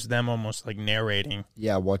is just them almost like narrating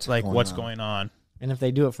Yeah, what's like going what's on. going on. And if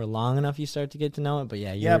they do it for long enough, you start to get to know it. But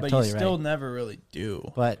yeah, you're Yeah, but totally you still right. never really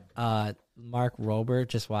do. But Mark Rober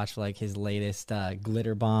just watched like his latest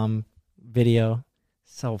glitter bomb video.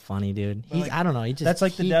 So funny, dude. He's like, I don't know. He just That's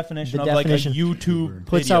like the definition of definition like a YouTube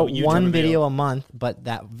puts video, out YouTube one video a month, but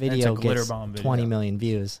that it's video a glitter gets bomb video. 20 million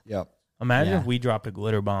views. Yep. Imagine Yeah. if we dropped a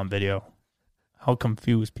glitter bomb video. How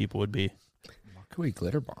confused people would be. What could we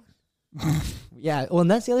glitter bomb? Yeah, well,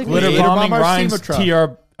 and that's the other Glitter thing. Glitter bomb bombing our Ryan's SEMA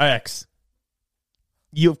truck. TRX.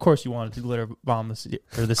 Of course you wanted to glitter bomb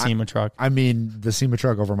the SEMA truck. I mean, the SEMA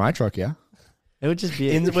truck over my truck, yeah. It would just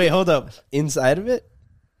be Wait, hold up. Inside of it?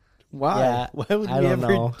 Why? Yeah, Why would I we don't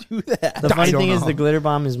ever know. do that? The funny don't thing is know. the glitter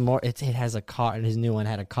bomb is more. It has a car. His new one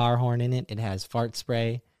had a car horn in it. It has fart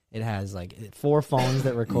spray. It has like 4 phones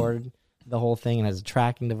that record the whole thing and has a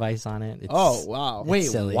tracking device on it. It's, Oh, wow.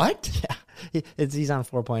 it's silly. Yeah, he's on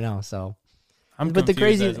 4.0. So I'm But the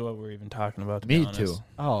confused crazy- as to what we're even talking about. To Me be honest. too.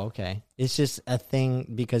 oh okay. It's just a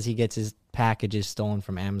thing because he gets his packages stolen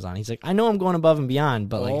from Amazon. He's like, I know I'm going above and beyond,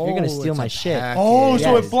 but like if you're gonna Oh, steal it's my a shit. package. Oh,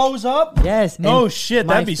 so Yes. it blows up? Yes. No and shit,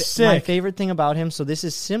 my that'd be My sick. favorite thing about him. So this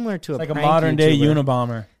is similar to Like a prank modern day YouTuber.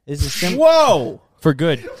 Unabomber. This is Whoa. For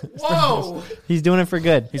good. He's doing it for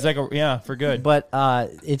good. He's like, for good. But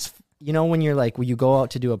it's when you're like when you go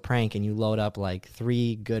out to do a prank and you load up like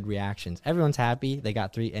 3 good reactions, everyone's happy. They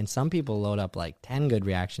got 3, and some people load up like 10 good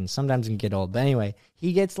reactions. Sometimes it can get old. But anyway,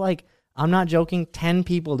 he gets like, I'm not joking, 10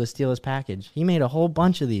 people to steal his package. He made a whole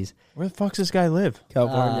bunch of these. Where the fuck's this guy live?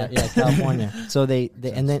 California. Yeah, California. So he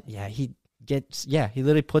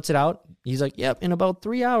literally puts it out. He's like, yep, in about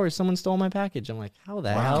 3 hours, someone stole my package. I'm like, how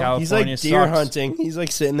the hell? California He's like deer sucks. hunting. He's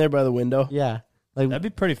like sitting there by the window. Yeah, like That'd be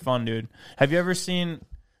pretty fun, dude. Have you ever seen?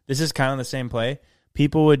 This is kind of the same play.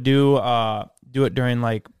 People would do it during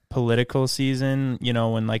like political season.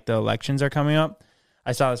 When like the elections are coming up.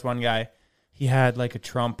 I saw this one guy. He had like a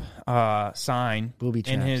Trump sign Booby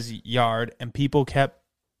in traps. his yard, and people kept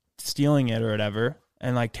stealing it or whatever,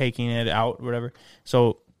 and like taking it out or whatever.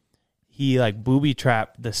 So he like booby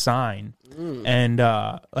trapped the sign, and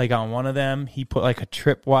like on one of them he put like a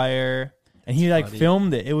tripwire, and he like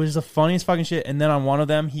filmed it. It was the funniest fucking shit. And then on one of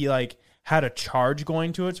them he like had a charge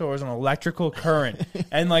going to it, so it was an electrical current,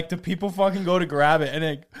 and like the people fucking go to grab it, and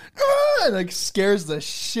it like scares the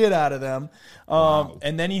shit out of them.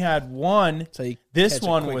 And then he had one. So you This catch a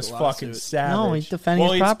one quick was lawsuit. fucking savage. No, he's defending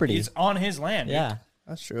his it's- property. It's on his land. yeah.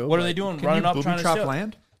 That's true. What are they doing? Can Running you up booby trying to trap steal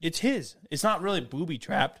land? It's his. It's not really booby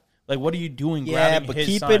trapped. Like, what are you doing? Yeah, grabbing but his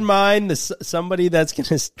keep sign? in mind somebody that's going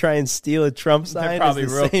to try and steal a Trump sign They're probably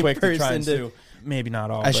is the real same quick to person try and sue. Maybe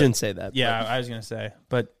not all. I but- shouldn't say that. Yeah, I was gonna say,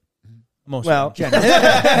 but most. Well, of them.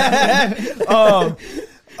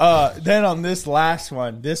 Then on this last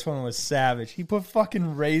one, this one was savage. He put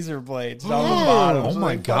fucking razor blades down the bottom. Oh so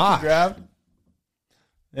my they fucking gosh. grabbed-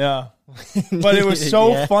 Yeah, but it was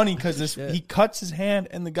so Yeah. funny because he cuts his hand,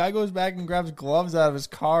 and the guy goes back and grabs gloves out of his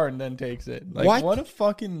car and then takes it. Like, what a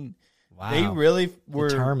fucking! Wow. They really were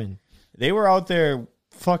determined. They were out there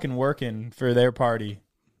fucking working for their party.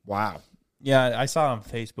 Wow. Yeah, I saw it on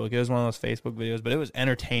Facebook. It was one of those Facebook videos, but it was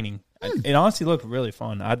entertaining. It honestly looked really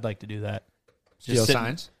fun. I'd like to do that. Steal sit-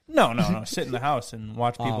 signs? No. Sit in the house and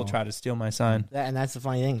watch people Oh. try to steal my sign. And that's the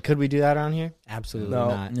funny thing. Could we do that around here? Absolutely No.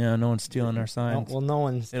 not. Yeah, no one's stealing our No, signs. well, no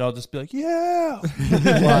one's. They'd all just be like, yeah.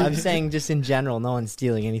 Well, I'm saying just in general, no one's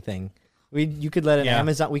stealing anything. You could let an Yeah.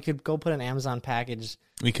 Amazon. We could go put an Amazon package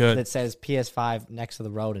We could. that says PS5 next to the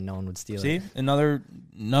road, and no one would steal See, it. another.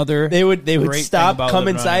 They would great stop, thing about come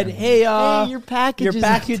living inside. around Hey, Your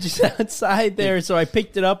package. is outside there. So I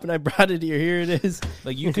picked it up and I brought it here. Here it is.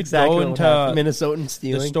 Like you could Exactly go what happened. into Minnesotan the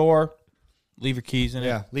stealing. store, leave your keys in it.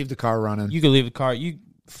 Yeah, leave the car running. You could leave the car. You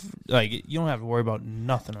don't have to worry about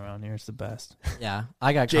nothing around here. It's the best. Yeah,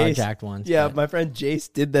 I got Jace- carjacked once. Yeah, but- my friend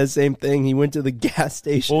Jace did that same thing. He went to the gas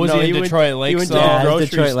station. What was he in went- Detroit Lakes? He went to though? the Yeah, grocery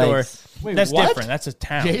Detroit store. Lakes. Wait, That's what? different. That's a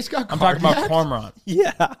town. Jace got I'm talking about carjacked? Cormorant.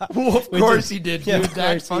 Yeah. Well, of course he did. Yeah, Dude, of that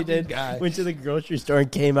course he fucking did. guy. Went to the grocery store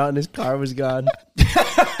and came out and his car was gone.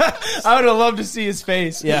 I would have loved to see his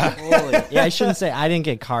face. Yeah. Yeah, I shouldn't say I didn't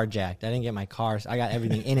get carjacked. I didn't get my car. I got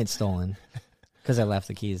everything in it stolen because I left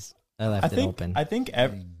the keys. I left it open. I think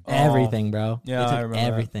Everything, bro. Yeah, They took I remember that.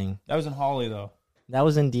 everything. That was in Holly though. That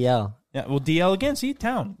was in DL. Yeah. Well, DL again. See,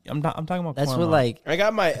 town. I'm talking about. That's what Cormorant. like. I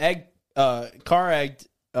got my car egged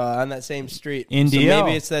on that same street. In so DL.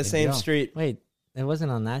 maybe it's that same street. Wait, it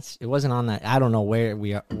wasn't on that. It wasn't on that. I don't know where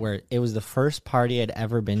we are. Where it was the first party I'd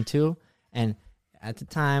ever been to, and at the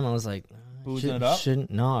time I was like, Boozing it up?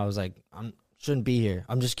 I was like, shouldn't be here.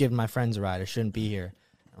 I'm just giving my friends a ride. I shouldn't be here.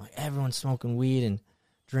 I'm like, everyone's smoking weed and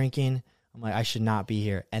drinking. I'm like, I should not be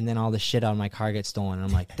here. And then all the shit out of my car gets stolen. And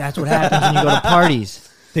I'm like, that's what happens when you go to parties.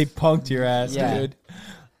 They punked your ass, Yeah. dude.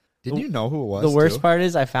 Didn't you know who it was? The worst too? part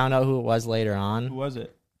is I found out who it was later Who on. was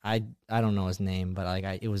it? I don't know his name, but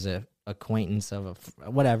like it was a acquaintance of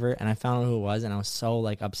whatever. And I found out who it was, and I was so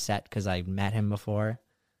like upset because I met him before.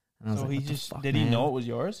 And I was So like, he what the just fuck, did he man? know it was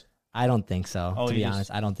yours? I don't think so. Oh, to he be just-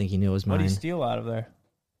 honest, I don't think he knew it was What did mine. he steal out of there?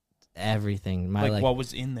 Everything. My Like what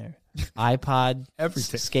was in there? iPod,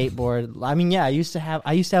 Everything. skateboard. I mean, yeah, I used to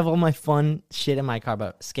have all my fun shit in my car,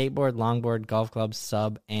 but skateboard, longboard, golf club,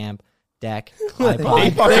 sub, amp, deck, He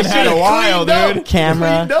iPod, fucking had a while, Cleaned dude. up. camera.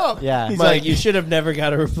 Cleaned up. Yeah. He's like, you should have never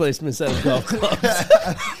got a replacement set of golf clubs.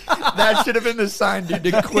 That should have been the sign, dude,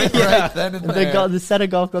 to quit right then and there. The set of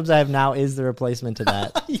golf clubs I have now is the replacement to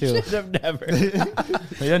that You too. should have never. He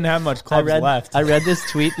didn't have much clubs left. I read this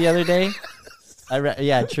tweet the other day.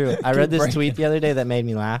 Yeah, true. I read this break tweet the other day that made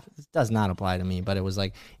me laugh. This does not apply to me, but it was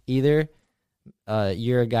like either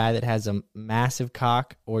you're a guy that has a massive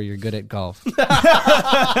cock or you're good at golf. You And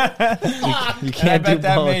I can't do bet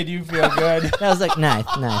that both. made you feel good. I was like, nice.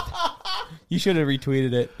 You should have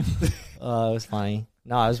retweeted it. It was funny.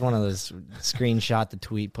 No, it was one of those screenshot the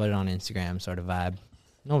tweet, put it on Instagram sort of vibe.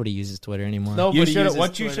 Nobody uses Twitter anymore. Nobody You should uses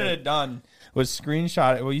what you Twitter. should have done was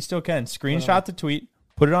screenshot it. Well, you still can screenshot the tweet,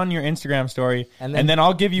 put it on your Instagram story, And and then- then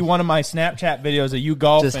I'll give you one of my Snapchat videos of you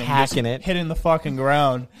golfing, Just hacking it. hitting the fucking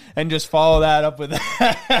ground, and just follow that up with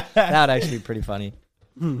that. That would actually be pretty funny.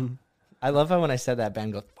 I love how when I said that,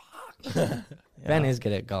 Ben goes, fuck. Ben is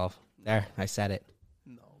good at golf. There, I said it.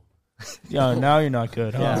 Yo, now you're not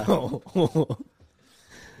good, huh? Yeah.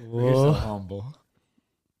 You're so humble.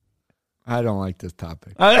 I don't like this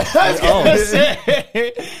topic. I was gonna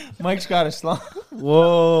say, Mike's got a slump.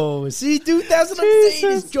 Whoa. See, dude, that's what I'm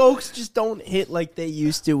saying. His jokes just don't hit like they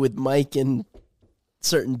used to with Mike and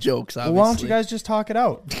certain jokes, obviously. Well, why don't you guys just talk it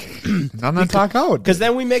out? I'm not talk out. Because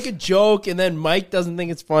then we make a joke, and then Mike doesn't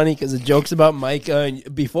think it's funny because the joke's about Micah.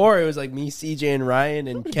 And before, it was like me, CJ, and Ryan,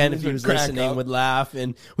 and Ken, if he was Crack listening, up. would laugh.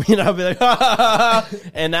 And we'd all be like, ha, ha, ha, ha.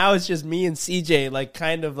 And now it's just me and CJ, like,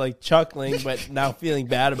 kind of like chuckling, but now feeling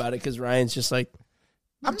bad about it because Ryan's just like,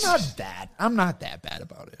 I'm not that bad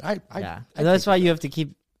about it. Yeah. And that's why you have to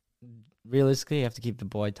keep, realistically, you have to keep the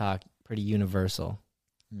boy talk pretty universal.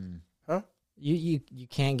 Huh? You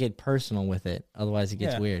can't get personal with it. Otherwise, it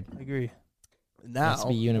gets Yeah, weird. I agree. It now. has to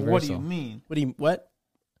be universal. What do you mean? What?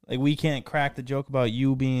 Like we can't crack the joke about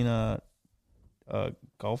you being a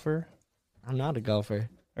golfer? I'm not a golfer.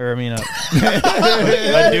 Or I mean, a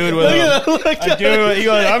dude with a dude. He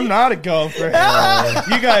goes, "I'm not a golfer."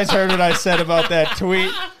 You guys heard what I said about that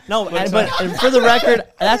tweet. No, but for the record,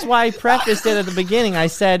 that's why I prefaced it at the beginning. I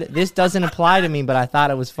said, this doesn't apply to me, but I thought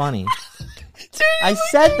it was funny. I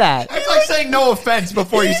said that. It's like saying no offense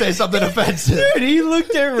before you say something offensive. Dude, he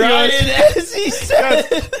looked at Ryan as he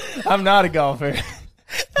said, I'm not a golfer.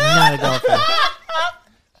 I'm not a golfer.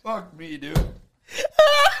 Fuck me, dude.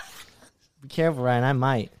 Be careful, Ryan. I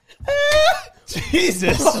might.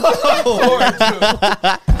 Jesus.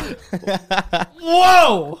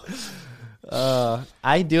 whoa!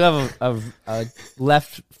 I do have a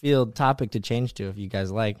left field topic to change to if you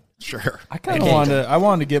guys like. Sure. I kind of wanted. I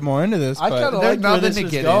wanted to get more into this. I but- kinda There's liked where nothing this to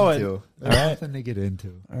was get going. into. There's nothing to get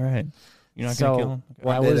into. All right. You're not gonna kill him.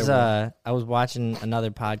 I was watching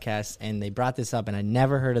another podcast and they brought this up and I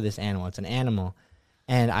never heard of this animal. It's an animal,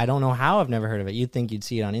 And I don't know how I've never heard of it. You'd think you'd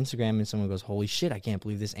see it on Instagram and someone goes, holy shit, I can't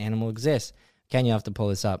believe this animal exists. Ken, you have to pull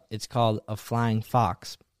this up. It's called a flying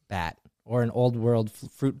fox bat or an old world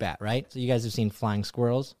fruit bat, right? So you guys have seen flying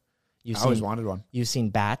squirrels. I always wanted one. You've seen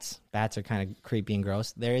bats. Bats are kind of creepy and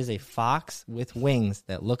gross. There is a fox with wings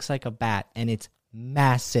that looks like a bat, and it's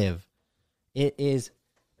massive. It is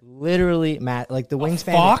literally like the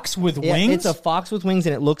wingspan. Fox with wings? It's a fox with wings,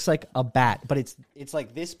 and it looks like a bat, but it's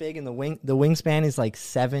like this big, and the wingspan is like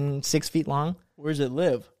 6 feet long. Where does it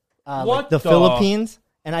live? What Like the the- Philippines.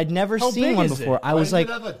 And I'd never How seen big one is before. it? I was like,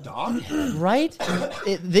 have a dog? right?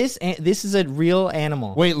 This is a real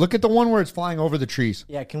animal. Wait, look at the one where it's flying over the trees.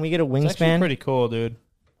 Yeah, can we get a It's actually wingspan? pretty cool, dude.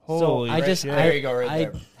 So Holy I just, shit. I, There you go, right I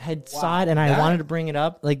there. had saw it and I wanted to bring it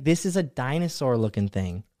up. Like, this is a dinosaur looking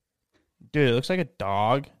thing. Dude, it looks like a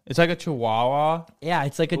dog. It's like a chihuahua Yeah,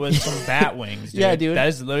 it's like a. with some bat wings, dude. Yeah, dude. That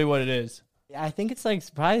is literally what it is. I think it's like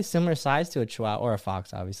probably similar size to a chihuahua or a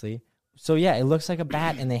fox, obviously. So yeah, it looks like a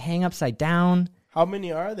bat, and they hang upside down. How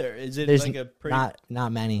many are there? Is it There's like a pretty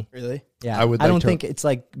not many. really? Yeah, I would I like don't to- think it's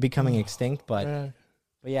like becoming extinct, but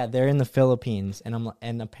yeah, they're in the Philippines,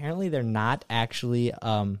 and apparently they're not actually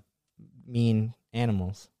mean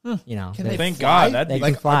animals. You know, Can they're- they Thank fly? God. That'd They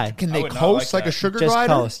be can fly. Can I they would not coast like like a that. sugar Just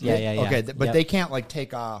glider? coast. Yeah, yeah, yeah. Okay, but Yep. they can't like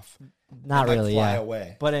take off. Not like, really, fly yeah.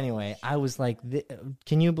 away. But anyway, I was like,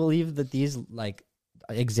 can you believe that these like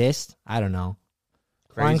exist? I don't know.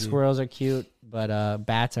 Flying Crazy. squirrels are cute, but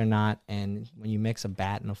bats are not. And when you mix a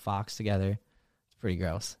bat and a fox together, it's pretty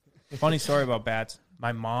gross. Funny story about bats.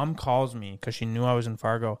 My mom calls me because she knew I was in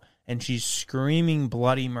Fargo, and she's screaming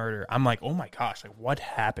bloody murder. I'm like, oh my gosh, like what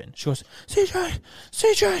happened? She goes,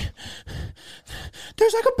 CJ,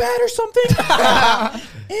 there's like a bat or something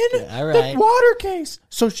in all right. the water case.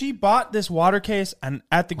 So she bought this water case and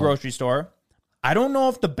at the grocery store. I don't know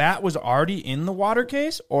if the bat was already in the water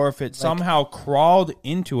case or if it somehow crawled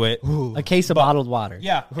into it. A case of bottled water.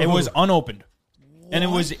 Yeah, it was unopened. And it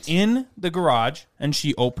was in the garage, and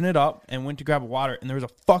she opened it up and went to grab water, and there was a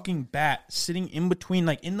fucking bat sitting in between,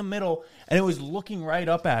 like in the middle, and it was looking right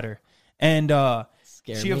up at her. And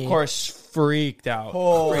she, of me. course, freaked out.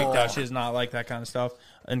 Freaked out. She does not like that kind of stuff,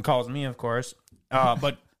 and calls me, of course.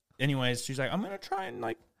 But anyways, she's like, I'm going to try and,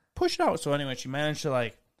 like, push it out. So anyway, she managed to,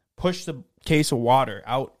 like, push the case of water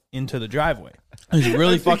out into the driveway. It was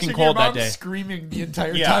really fucking cold that day. Screaming the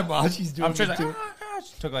entire Yeah. time while she's doing I'm sure it like, too. oh my gosh.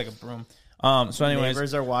 Took like a broom. So anyways,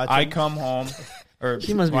 Neighbors are watching. I come home, or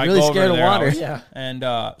She must be I really go over scared to of their water. house, Yeah. And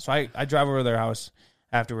so I drive over to their house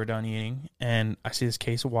after we're done eating, and I see this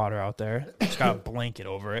case of water out there. She's got a blanket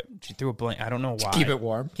over it. She threw a blanket. I don't know why. Keep it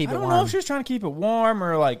warm. Keep I it don't know warm. if she was trying to keep it warm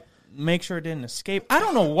or like make sure it didn't escape. I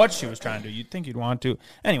don't know what she was trying to do. You'd think you'd want to.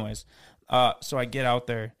 Anyways, so I get out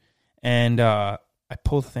there and I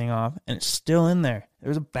pull the thing off, and it's still in there. There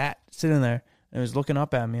was a bat sitting there, and it was looking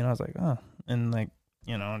up at me, and I was like, oh, and like,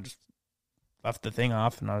 you know, just left the thing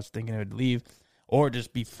off, and I was thinking it would leave or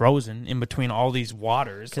just be frozen in between all these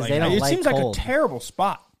waters. 'Cause Like, they don't it like seems cold. like a terrible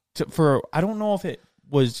spot for. I don't know if it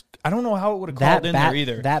was. I don't know how it would have That crawled in bat- there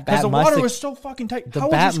either. that because bat the must water have- was so fucking tight. The How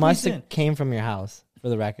bat would you must squeeze have in? came from your house, for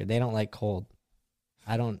the record. They don't like cold.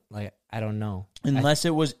 I don't know. Unless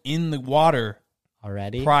it was in the water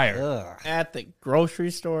Already? prior. Ugh. At the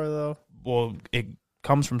grocery store, though. Well, it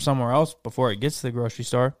comes from somewhere else before it gets to the grocery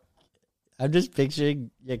store. I'm just picturing.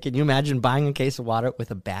 Yeah, can you imagine buying a case of water with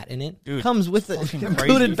a bat in it? Dude, Comes with a fucking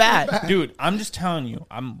included crazy. bat. Dude, I'm just telling you.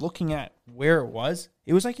 I'm looking at where it was.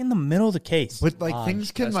 It was like in the middle of the case. But like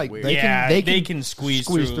things can That's like weird. Yeah, they they can can squeeze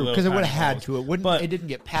squeeze through through little because it would tiny have had holes. to. It wouldn't. But it didn't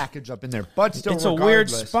get packaged up in there. But still, it's a weird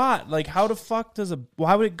regardless. spot. Like, how the fuck does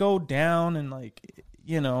why would it go down and like,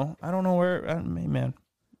 you know, I don't know where. Man,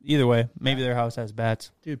 either way, maybe their house has bats.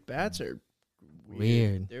 Dude, bats are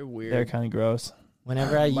Weird. They're weird. They're kind of gross.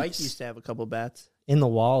 Whenever I Mike used to have a couple bats. in the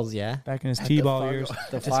walls, yeah. Back in his At T-ball the years. Fargo-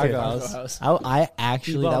 The Fargo Fargo house. house. I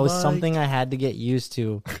actually, that was Mike. something I had to get used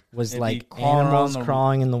to. Was It'd be like crawling animals around the-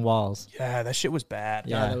 crawling in the walls. Yeah, that shit was bad.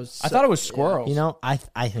 Yeah. that was I thought it was squirrels. You know, I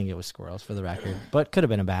think it was squirrels for the record, but could have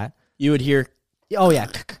been a bat. You would hear Oh yeah,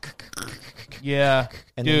 Yeah,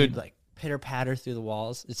 and then dude. you'd like pitter patter through the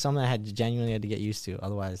walls. It's something I had genuinely had to get used to.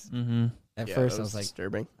 Otherwise, Mm-hmm. at yeah, first that I was like,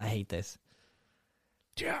 disturbing. I hate this.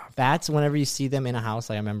 Yeah. Bats, whenever you see them in a house,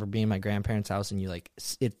 like I remember being in my grandparents' house and you like,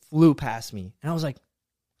 it flew past me. And I was like,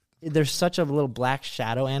 there's such a little black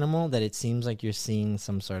shadow animal that it seems like you're seeing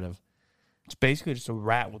some sort of, It's basically just a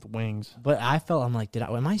rat with wings. but I felt, I'm like,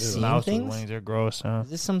 am I seeing Mouse with things? wings, they're gross, huh?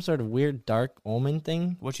 Is this some sort of weird dark omen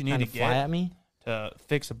thing? What you need trying to fly get at me? to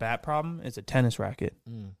fix a bat problem is a tennis racket.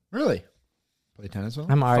 Really? Play tennis with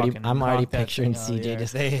them? I'm already Fucking I'm already knock that picturing thing out of the CJ air.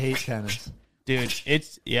 just They hate tennis. Dude,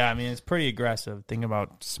 it's pretty aggressive. Think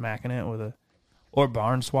about smacking it with a Or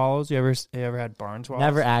barn swallows. You ever had barn swallows?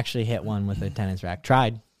 Never actually hit one with a tennis racket.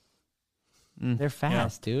 Tried. They're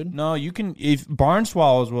fast, dude. No, you can. If barn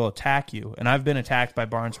swallows will attack you, and I've been attacked by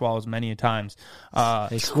barn swallows many a times.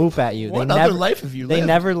 They swoop at you. What they other never, life have you They lived?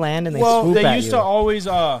 never land and they Well, swoop they at used you. to always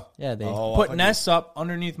They put nests up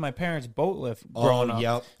underneath my parents' boat lift growing up.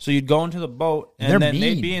 yep. So you'd go into the boat, and They're then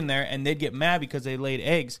they'd mean. be in there, and they'd get mad because they laid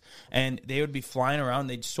eggs, and they would be flying around.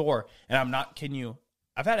 They'd soar, and I'm not kidding you.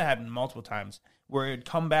 I've had it happen multiple times where it'd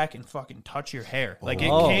come back and fucking touch your hair. Like it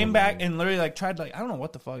came back and literally like tried to, like, I don't know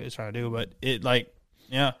what the fuck it was trying to do, but it like,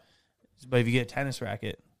 yeah. But if you get a tennis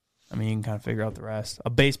racket, I mean, you can kind of figure out the rest. A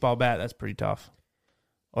baseball bat, that's pretty tough.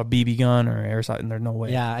 Or a BB gun or airsoft, and there's no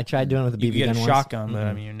way. Yeah, I tried doing it with a You BB can gun get a once. shotgun, but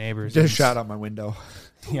I mean, your neighbors. Just shot out my window.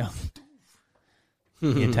 Yeah.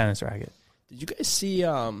 You get a tennis racket. Did you guys see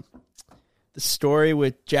the story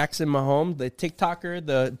with Jackson Mahomes, the TikToker,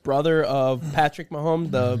 the brother of Patrick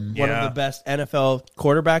Mahomes, one of the best NFL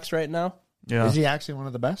quarterbacks right now? Yeah. Is he actually one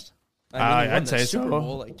of the best? I mean, he won I'd the say Super so.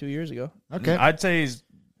 Bowl like 2 years ago. Okay. I'd say he's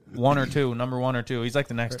number one or two. He's like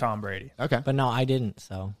the next Tom Brady. Okay. But no, I didn't,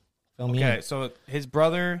 so fill me Okay, in. so his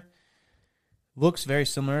brother looks very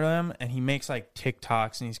similar to him, and he makes like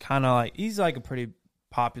TikToks, and he's like a pretty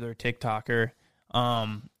popular TikToker.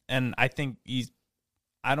 And I think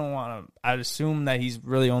I'd assume that he's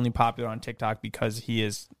really only popular on TikTok because he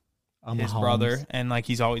is his Mahomes. brother, and like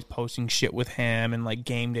he's always posting shit with him and like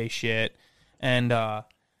game day shit. And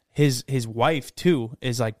his wife too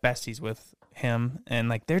is like besties with him, and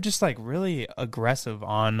like they're just like really aggressive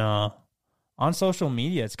on social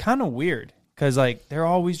media. It's kind of weird because like they're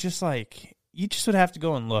always just like, you just would have to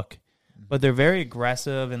go and look, but they're very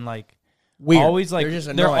aggressive and like Weird. always like They're just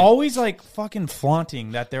they're annoying. always like fucking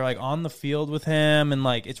flaunting that they're like on the field with him, and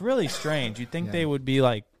like it's really strange. You'd think they would be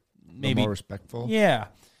like maybe more respectful. yeah.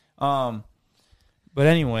 But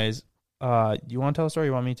anyways, you want to tell a story? Or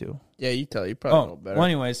you want me to? Yeah, you tell. You probably know better. Well,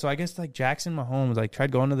 anyways, so I guess like Jackson Mahomes like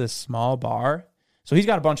tried going to this small bar. So he's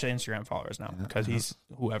got a bunch of Instagram followers now because he's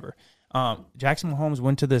whoever. Jackson Mahomes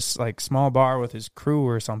went to this like small bar with his crew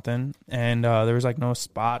or something, and there was like no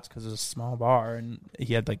spots because it was a small bar, and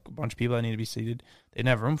he had like a bunch of people that needed to be seated. They didn't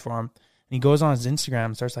have room for him. And he goes on his Instagram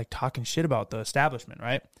and starts like talking shit about the establishment,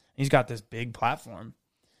 right? He's got this big platform,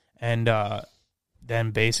 and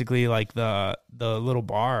then basically like the little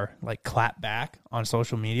bar like clapped back on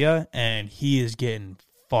social media, and he is getting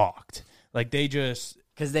fucked. Like they just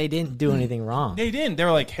Because they didn't do anything wrong. they didn't. They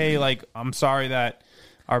were like, hey, like I'm sorry that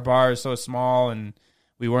our bar is so small and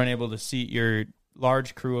we weren't able to seat your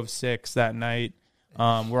large crew of 6 that night.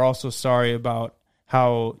 We're also sorry about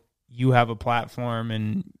how you have a platform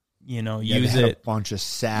and use they had it. a bunch of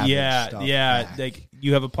savage stuff. back. Like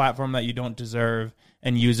you have a platform that you don't deserve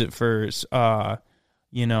and use it for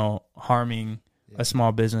harming a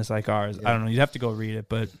small business like ours. I don't know. You'd have to go read it,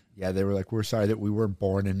 but Yeah, they were like, we're sorry that we weren't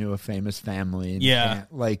born into a famous family. And Yeah.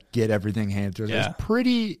 can't, like get everything handed to us. Yeah.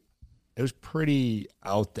 It was pretty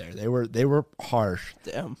out there. They were harsh.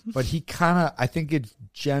 Damn. But he kind of, I think it's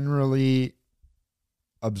generally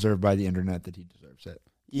observed by the internet that he deserves it.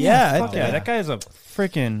 Yeah, fuck yeah, that guy is a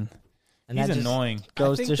freaking. And He's that just annoying.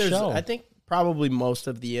 goes to show. I think probably most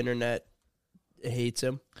of the internet hates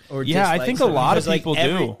him. Or Yeah, I dislikes think a him lot of because, like, people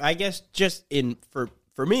every- do. I guess just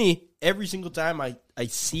for me, every single time I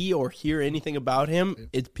see or hear anything about him,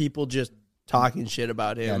 it's people just talking shit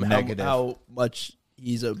about him. Yeah, how, negative. how much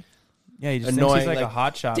he's Yeah, he just annoying, thinks he's like a like,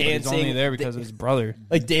 hot shot, but he's only dancing- there because of his brother.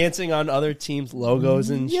 like dancing on other teams' logos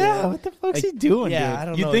and shit. Yeah, what the fuck's he doing? Yeah, dude? I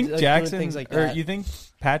don't you know. think like, doing Jackson things like or that. you think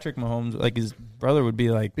Patrick Mahomes, like his brother, would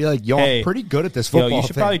be like, Be like, yo, hey, I'm pretty good at this yo, football you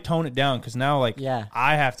should thing. probably tone it down because now, like, Yeah.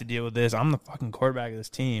 I have to deal with this. I'm the fucking quarterback of this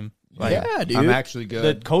team. Like, yeah, dude. I'm actually the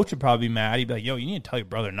good. coach would probably be mad. He'd be like, yo, you need to tell your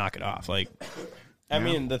brother to knock it off. Like, I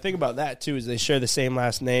mean, the thing about that too is they share the same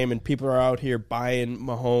last name, and people are out here buying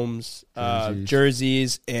Mahomes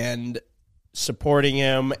jerseys and supporting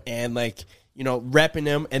him, and like repping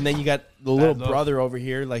him. And then you got the little look. brother over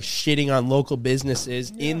here like shitting on local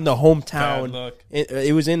businesses in the Bad hometown. look.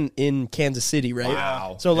 It was in Kansas City, right?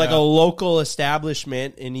 Wow. So like Yeah. a local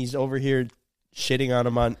establishment, and he's over here shitting on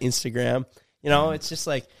him on Instagram. It's just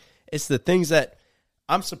like it's the things that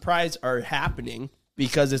I'm surprised are happening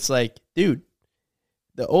because it's like, dude,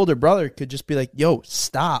 the older brother could just be like, yo,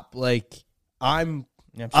 stop. Like, I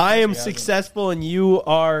am successful and you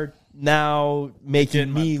are now making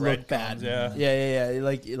Getting my me look bad. breadcrumbs, yeah. Yeah.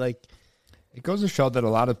 Like, It goes to show that a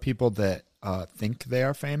lot of people that think they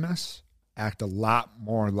are famous act a lot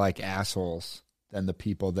more like assholes than the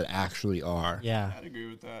people that actually are. Yeah. I'd agree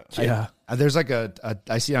with that. yeah. There's like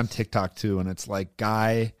I see it on TikTok too, and it's like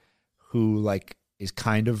guy who like is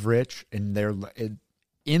kind of rich, and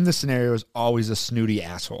in the scenario is always a snooty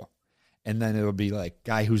asshole. And then it'll be like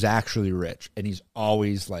guy who's actually rich, and he's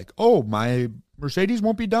always like, "Oh, my Mercedes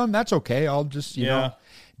won't be done. That's okay. I'll just you know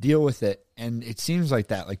deal with it." And it seems like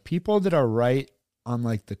that. Like people that are right on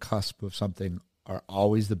like the cusp of something are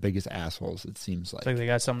always the biggest assholes. It seems like. It's like they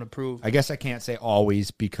got something to prove. I guess I can't say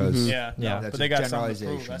always because Yeah, that's but they got something to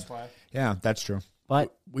generalization. prove. That's why. Yeah, that's true.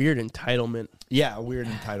 But Weird entitlement. Yeah, a weird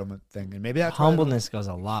entitlement thing, and maybe that's why I don't- humbleness goes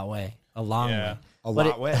a lot way. A long Yeah. way. a But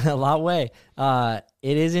lot way. a lot way.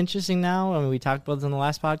 It is interesting now. I mean, we talked about this on the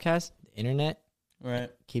last podcast. The internet Right.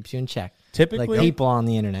 keeps you in check. Typically, Like people on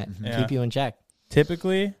the internet Yeah. keep you in check.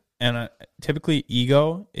 typically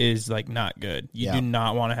ego is like not good. You Yeah. do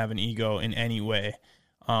not want to have an ego in any way.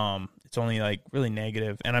 It's only like really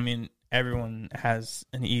negative. And I mean, everyone has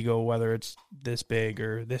an ego, whether it's this big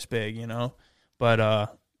or this big, you know, but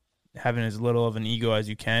having as little of an ego as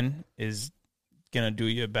you can is going to do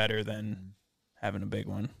you better than having a big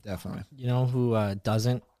one. Definitely. You know who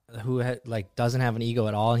doesn't have an ego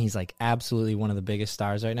at all, and he's like absolutely one of the biggest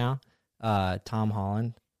stars right now. Tom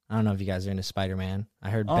Holland. I don't know if you guys are into Spider-Man. I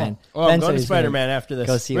heard Ben. Oh, Ben I'm said going to he's gonna Spider-Man after this.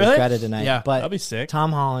 Go see it Really? with Greta tonight. Yeah, but that'd be sick.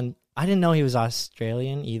 Tom Holland. I didn't know he was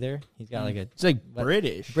Australian either. He's got like a It's like But-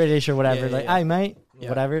 British. British or whatever. Yeah, like, yeah. I might, Yeah.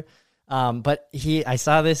 whatever. But I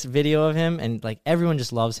saw this video of him, and like everyone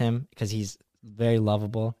just loves him because he's very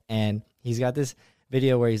lovable. And he's got this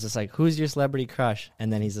video where he's just like, "Who's your celebrity crush?"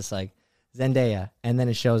 And then he's just like, "Zendaya." And then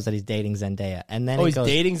it shows that he's dating Zendaya. And then Oh, it he's goes,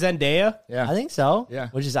 dating Zendaya? Yeah. I think so. Yeah.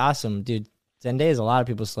 Which is awesome, dude. Zendaya is a lot of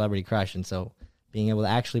people's celebrity crush, and so being able to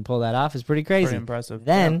actually pull that off is pretty crazy. Pretty impressive.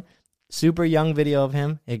 Then, super young video of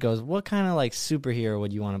him. It goes, "What kind of like superhero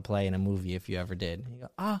would you want to play in a movie if you ever did?" And you go,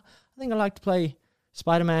 I think I'd like to play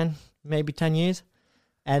Spider-Man, maybe 10 years.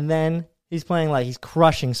 And then he's playing like he's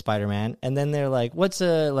crushing Spider-Man. And then they're like, "What's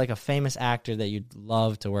a famous actor that you'd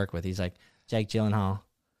love to work with?" He's like, "Jake Gyllenhaal."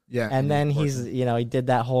 Yeah. And then he did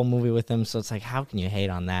that whole movie with him. So it's like, how can you hate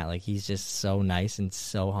on that? Like, he's just so nice and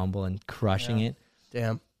so humble and crushing it.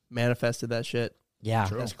 Damn. Manifested that shit. Yeah.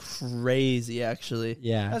 That's crazy, actually.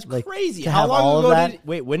 Yeah. That's Like, crazy. to How have long all of ago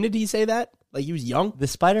that- when did he say that? Like he was young? The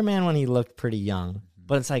Spider-Man one, he looked pretty young.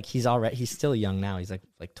 But it's like he's still young now. He's like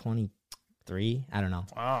 23. I don't know.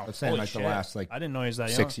 Wow. Let's say Holy the shit. last like I didn't know he was that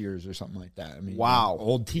 6 young. years or something like that. I mean, Wow.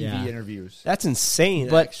 old TV Yeah. interviews. That's insane,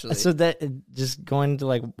 But actually. so that just going to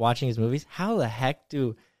like watching his movies, how the heck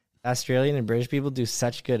do Australian and British people do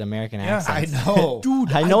such good American accents? I know.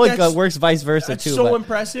 Dude, I know it that's- works vice versa That's too. so but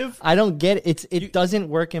impressive. I don't get it. It doesn't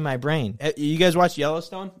work in my brain. You guys watch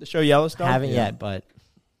Yellowstone? The show Yellowstone? Haven't yet, but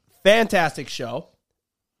Fantastic show.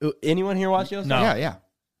 Anyone here watch Yellowstone? No. Yeah.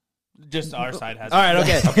 Just our side has. All right,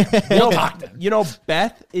 okay. You know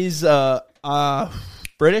Beth is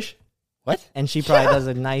British? what? And she probably does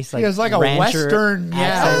a nice like He has like a rancher Western,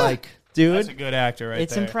 accent. like That's a dude. good actor right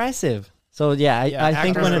It's there. impressive. So yeah, I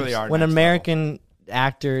think actors when really are when an next American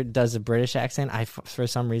actor does a British accent, for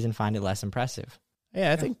some reason find it less impressive.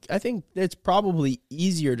 Yeah, I think it's probably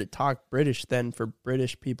easier to talk British than for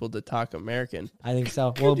British people to talk American. I think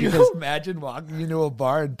so. Well, Can you because imagine walking into a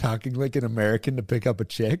bar and talking like an American to pick up a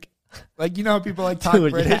chick? Like, you know how people like talk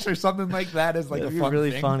Dude, British yeah. or something like that is like That'd a be fun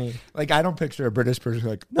really thing. funny. Like, I don't picture a British person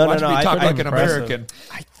like, No, watch me I talk think like an impressive. American.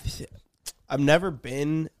 I've never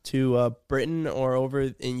been to Britain or over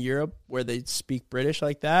in Europe where they speak British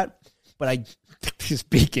like that, but I They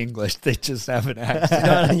speak English. They just have an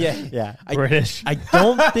accent. yeah. British. I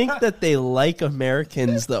don't think that they like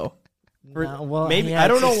Americans though. No, well, Maybe yeah, I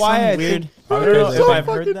don't it's know just why some I weird. think. I don't know so if I've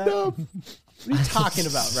heard fucking that. dumb. What are you talking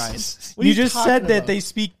about, Ryan? What are You just talking said that about? they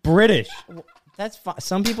speak British. That's fine.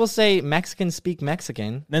 Some people say Mexicans speak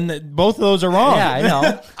Mexican. Then both of those are wrong. Yeah, I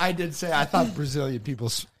know. I did say, I thought Brazilian people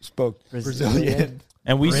spoke Brazilian.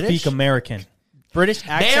 And we British? speak American. British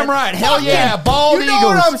accent. Damn right. Hell Fucking- yeah. Bald You know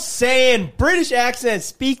eagles. what I'm saying? British accent.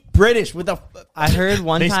 Speak British with a. I heard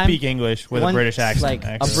one They time. speak English with a one- British accent. like, a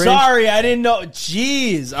actually. British- Sorry, I didn't know.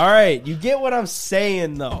 Jeez. All right, you get what I'm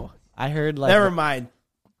saying though. I heard like Never mind.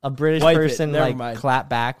 a British Wipe it. person Never like mind. clap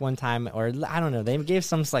back one time, or I don't know. They gave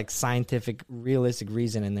some like scientific, realistic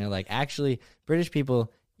reason, and they're like, actually, British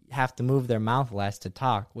people have to move their mouth less to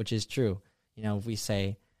talk, which is true. You know, if we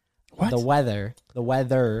say the weather,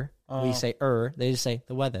 we say they just say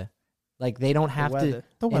the weather. Like they don't have weather. to.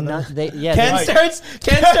 The weather. Ken Ken starts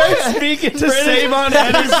speaking to save on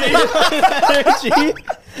energy.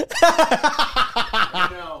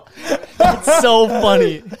 It's so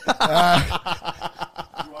funny. You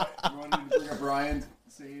want to bring up Ryan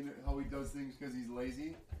saying how he does things because he's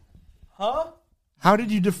lazy? How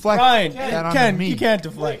did you deflect Ryan, that onto Ken, me? you can't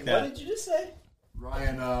deflect What that. did you just say?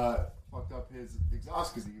 Ryan fucked up his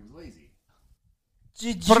exhaust because he was lazy.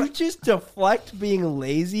 Did you just deflect being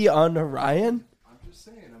lazy on Ryan? I'm just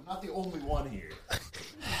saying, I'm not the only one here.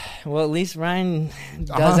 Well, at least Ryan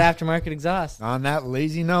does aftermarket exhaust. On that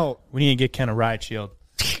lazy note, We need to get Ken a ride shield.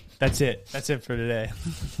 That's it. That's it for today.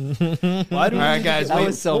 Why do we All right, need guys, To that get,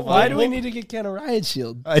 was so why funny. do we need to get Ken a riot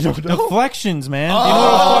shield? I don't know. Deflections, man. Do you know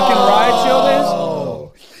what a fucking ride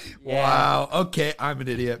shield is? Yeah. Wow. Okay, I'm an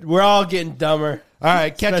idiot. We're all getting dumber. All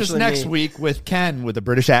right, catch us Especially next me. week with Ken with a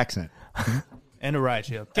British accent. And a ride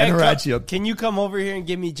shield. And a Ken, ride come- shield. Can you come over here and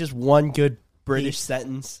give me just one good British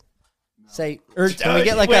sentence? Say, Or can we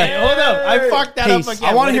get like wait, a hold up. I fucked that Peace. up again.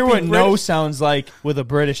 I want to Would hear it what be no British? sounds like with a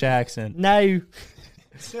British accent. no?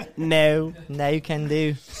 No. No can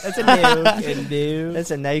do. That's a no can do.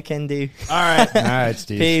 That's a no can do. All right. All right,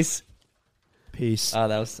 Steve. Peace. Peace. Oh,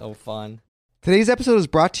 that was so fun. Today's episode is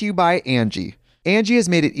brought to you by Angie. Angie has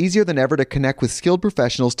made it easier than ever to connect with skilled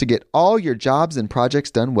professionals to get all your jobs and projects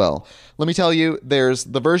done well. Let me tell you, there's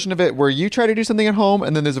the version of it where you try to do something at home,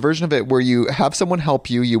 and then there's a version of it where you have someone help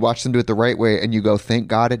you, you watch them do it the right way, and you go, thank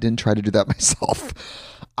God I didn't try to do that myself.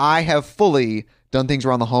 I have fully done things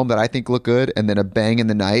around the home that I think look good, and then a bang in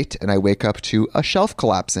the night, and I wake up to a shelf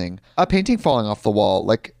collapsing, a painting falling off the wall.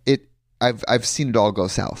 Like I've seen it all go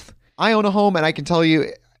south. I own a home, and I can tell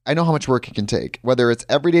you, I know how much work it can take. Whether it's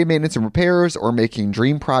everyday maintenance and repairs or making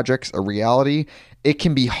dream projects a reality, it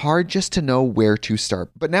can be hard just to know where to start.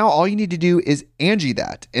 But now all you need to do is Angie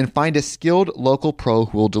that and find a skilled local pro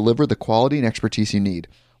who will deliver the quality and expertise you need.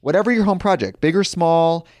 Whatever your home project, big or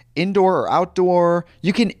small, indoor or outdoor,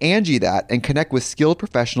 you can Angie that and connect with skilled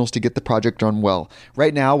professionals to get the project done well.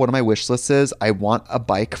 Right now, one of my wish lists is I want a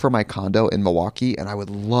bike for my condo in Milwaukee, and I would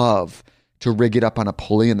love to rig it up on a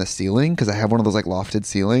pulley in the ceiling because I have one of those like lofted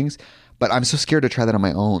ceilings, but I'm so scared to try that on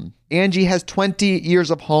my own. Angie has 20 years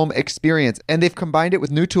of home experience, and they've combined it with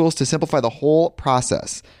new tools to simplify the whole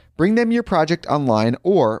process. Bring them your project online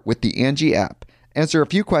or with the Angie app. Answer a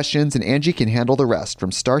few questions and Angie can handle the rest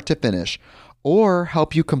from start to finish, or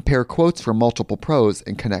help you compare quotes from multiple pros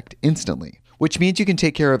and connect instantly, which means you can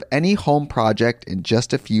take care of any home project in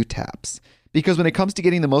just a few taps. Because when it comes to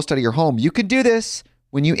getting the most out of your home, you can do this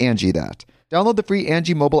when you Angie that. Download the free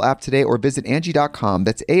Angie mobile app today or visit Angie.com.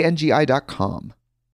 That's ANGI.com.